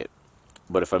pocket.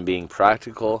 But if I'm being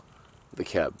practical, the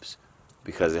Kebs,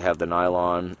 because they have the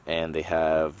nylon and they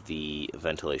have the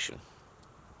ventilation.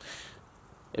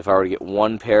 If I were to get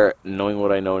one pair, knowing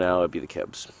what I know now, it'd be the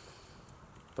Kebs.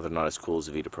 but they're not as cool as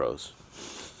the Vita Pros.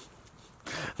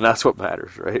 And that's what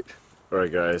matters, right?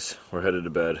 Alright guys, we're headed to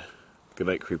bed. Good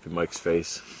night, creepy Mike's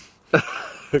face.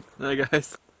 Hi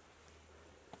guys.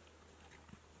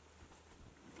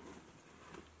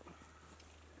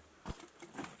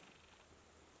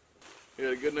 We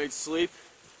had a good night's sleep.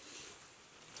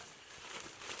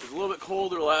 It was a little bit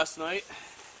colder last night.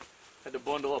 Had to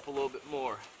bundle up a little bit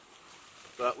more.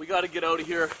 But we got to get out of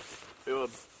here. We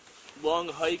have a long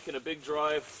hike and a big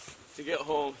drive to get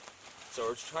home. So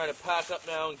we're just trying to pack up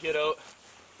now and get out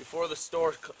before the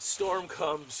storm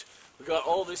comes. We got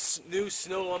all this new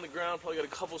snow on the ground. Probably got a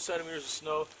couple centimeters of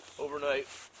snow overnight.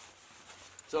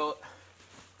 So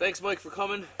thanks, Mike, for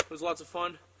coming. It was lots of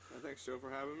fun. Thanks, Joe, for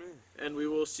having me. And we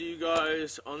will see you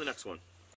guys on the next one.